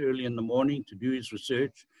gone out early in the morning to do his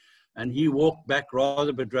research, and he walked back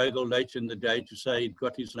rather bedraggled late in the day to say he'd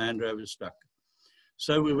got his Land Rover stuck.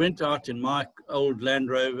 So we went out in my old Land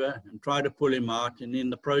Rover and tried to pull him out, and in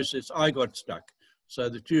the process, I got stuck. So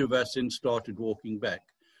the two of us then started walking back.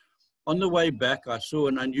 On the way back, I saw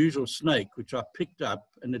an unusual snake, which I picked up,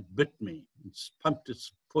 and it bit me. It pumped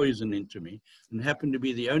its poison into me, and happened to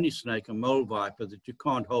be the only snake, a mole viper, that you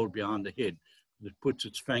can't hold behind the head. It puts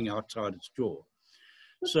its fang outside its jaw.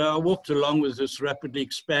 So I walked along with this rapidly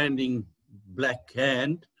expanding black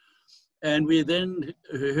hand, and we then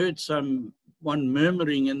heard one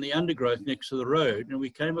murmuring in the undergrowth next to the road, and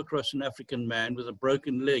we came across an African man with a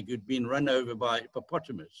broken leg who'd been run over by a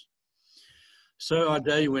hippopotamus. So our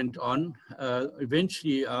day went on.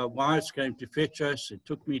 Eventually, our wives came to fetch us. It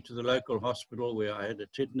took me to the local hospital where I had a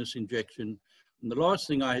tetanus injection. And the last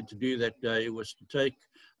thing I had to do that day was to take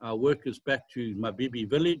our workers back to Mabibi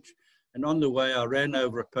village. And on the way, I ran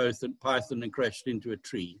over a python and crashed into a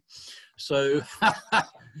tree. So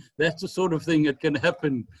that's the sort of thing that can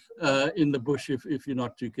happen in the bush if you're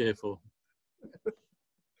not too careful.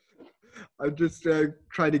 I'm just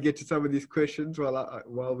trying to get to some of these questions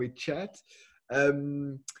while we chat.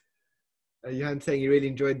 Johan saying he really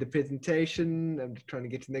enjoyed the presentation. I'm just trying to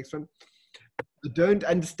get to the next one. I don't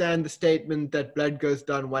understand the statement that blood goes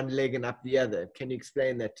down one leg and up the other. Can you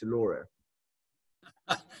explain that to Laura?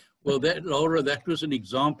 Well, Laura, that was an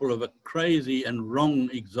example of a crazy and wrong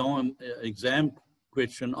exam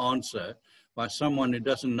question answer by someone who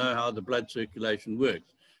doesn't know how the blood circulation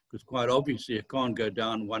works, because quite obviously it can't go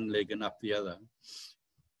down one leg and up the other.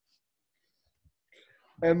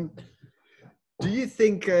 Do you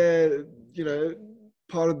think,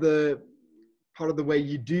 part of the way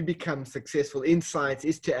you do become successful in science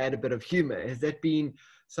is to add a bit of humor? Has that been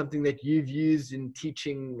something that you've used in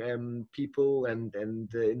teaching people and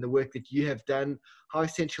in the work that you have done? How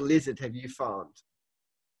essential is it, have you found?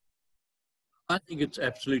 I think it's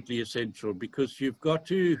absolutely essential, because you've got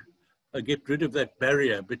to get rid of that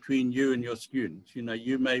barrier between you and your students. You know,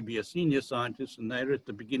 you may be a senior scientist and they're at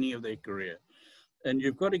the beginning of their career, and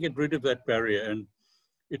you've got to get rid of that barrier. And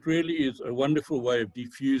it really is a wonderful way of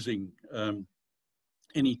diffusing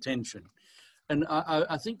any tension. And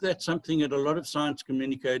I think that's something that a lot of science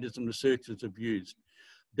communicators and researchers have used.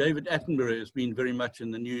 David Attenborough has been very much in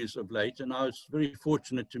the news of late, and I was very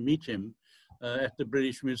fortunate to meet him at the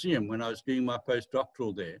British Museum when I was doing my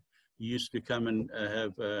postdoctoral there. He used to come and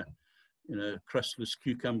have, crustless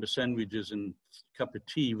cucumber sandwiches and a cup of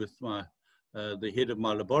tea with the head of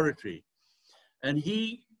my laboratory. And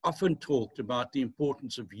he often talked about the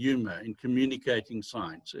importance of humor in communicating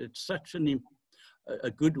science. It's such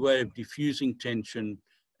a good way of diffusing tension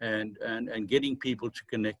and getting people to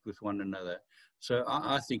connect with one another. So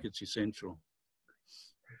I think it's essential.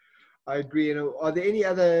 I agree. You know, are there any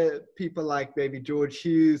other people like maybe George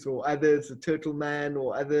Hughes or others, the Turtle Man,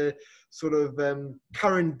 or other sort of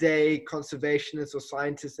current day conservationists or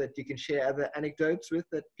scientists that you can share other anecdotes with,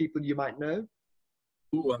 that people you might know?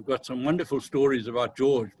 Ooh, I've got some wonderful stories about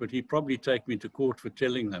George, but he'd probably take me to court for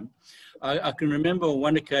telling them. I can remember on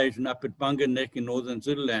one occasion up at Bunga Neck in northern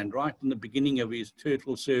Zululand, right in the beginning of his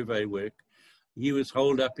turtle survey work, he was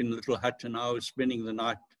holed up in a little hut and I was spending the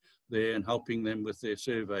night there and helping them with their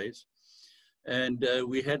surveys. And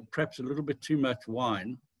we had perhaps a little bit too much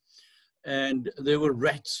wine. And there were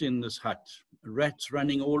rats in this hut, rats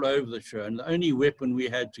running all over the show. And the only weapon we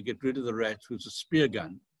had to get rid of the rats was a spear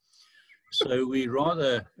gun. So we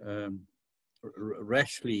rather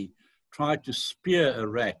rashly tried to spear a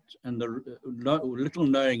rat, and little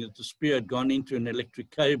knowing that the spear had gone into an electric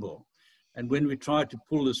cable. And when we tried to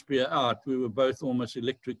pull the spear out, we were both almost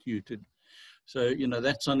electrocuted. So, you know,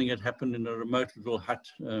 that's something that happened in a remote little hut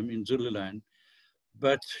in Zululand.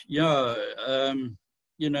 But yeah,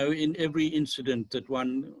 you know, in every incident that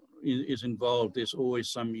one is involved, there's always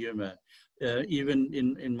some humor. Even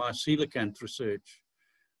in my coelacanth research,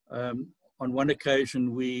 on one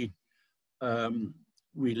occasion we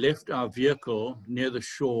left our vehicle near the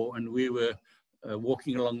shore, and we were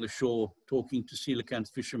walking along the shore talking to coelacanth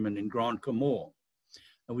fishermen in Grand Comore.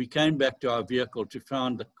 And we came back to our vehicle to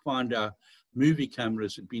find our movie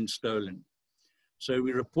cameras had been stolen. So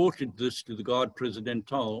we reported this to the Guard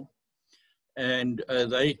Presidential, and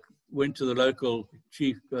they went to the local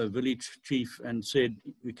chief, village chief, and said,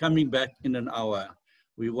 we're coming back in an hour.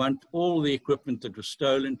 We want all the equipment that was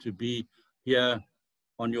stolen to be here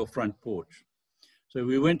on your front porch. So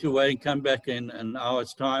we went away and come back in an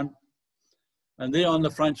hour's time. And there on the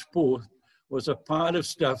front porch was a pile of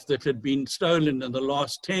stuff that had been stolen in the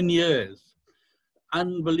last 10 years.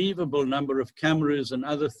 Unbelievable number of cameras and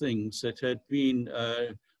other things that had been,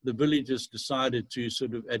 the villagers decided to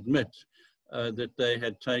sort of admit that they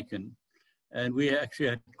had taken. And we actually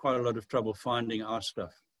had quite a lot of trouble finding our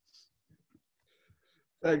stuff.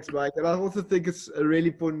 Thanks, Mike. And I also think it's a really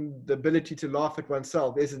important ability to laugh at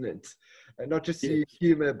oneself, isn't it? And not just to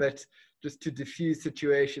humor, but just to diffuse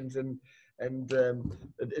situations. And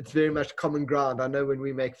it's very much common ground. I know when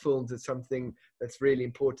we make films, it's something that's really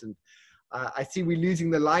important. I see we're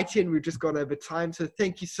losing the light here and we've just gone over time. So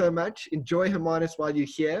thank you so much. Enjoy Hermanus while you're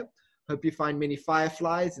here. Hope you find many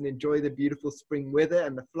fireflies and enjoy the beautiful spring weather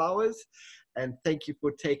and the flowers. And thank you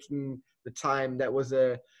for taking the time. That was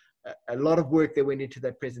a lot of work that went into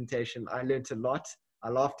that presentation. I learned a lot. I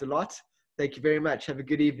laughed a lot. Thank you very much. Have a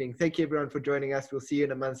good evening. Thank you everyone for joining us. We'll see you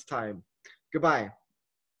in a month's time. Goodbye.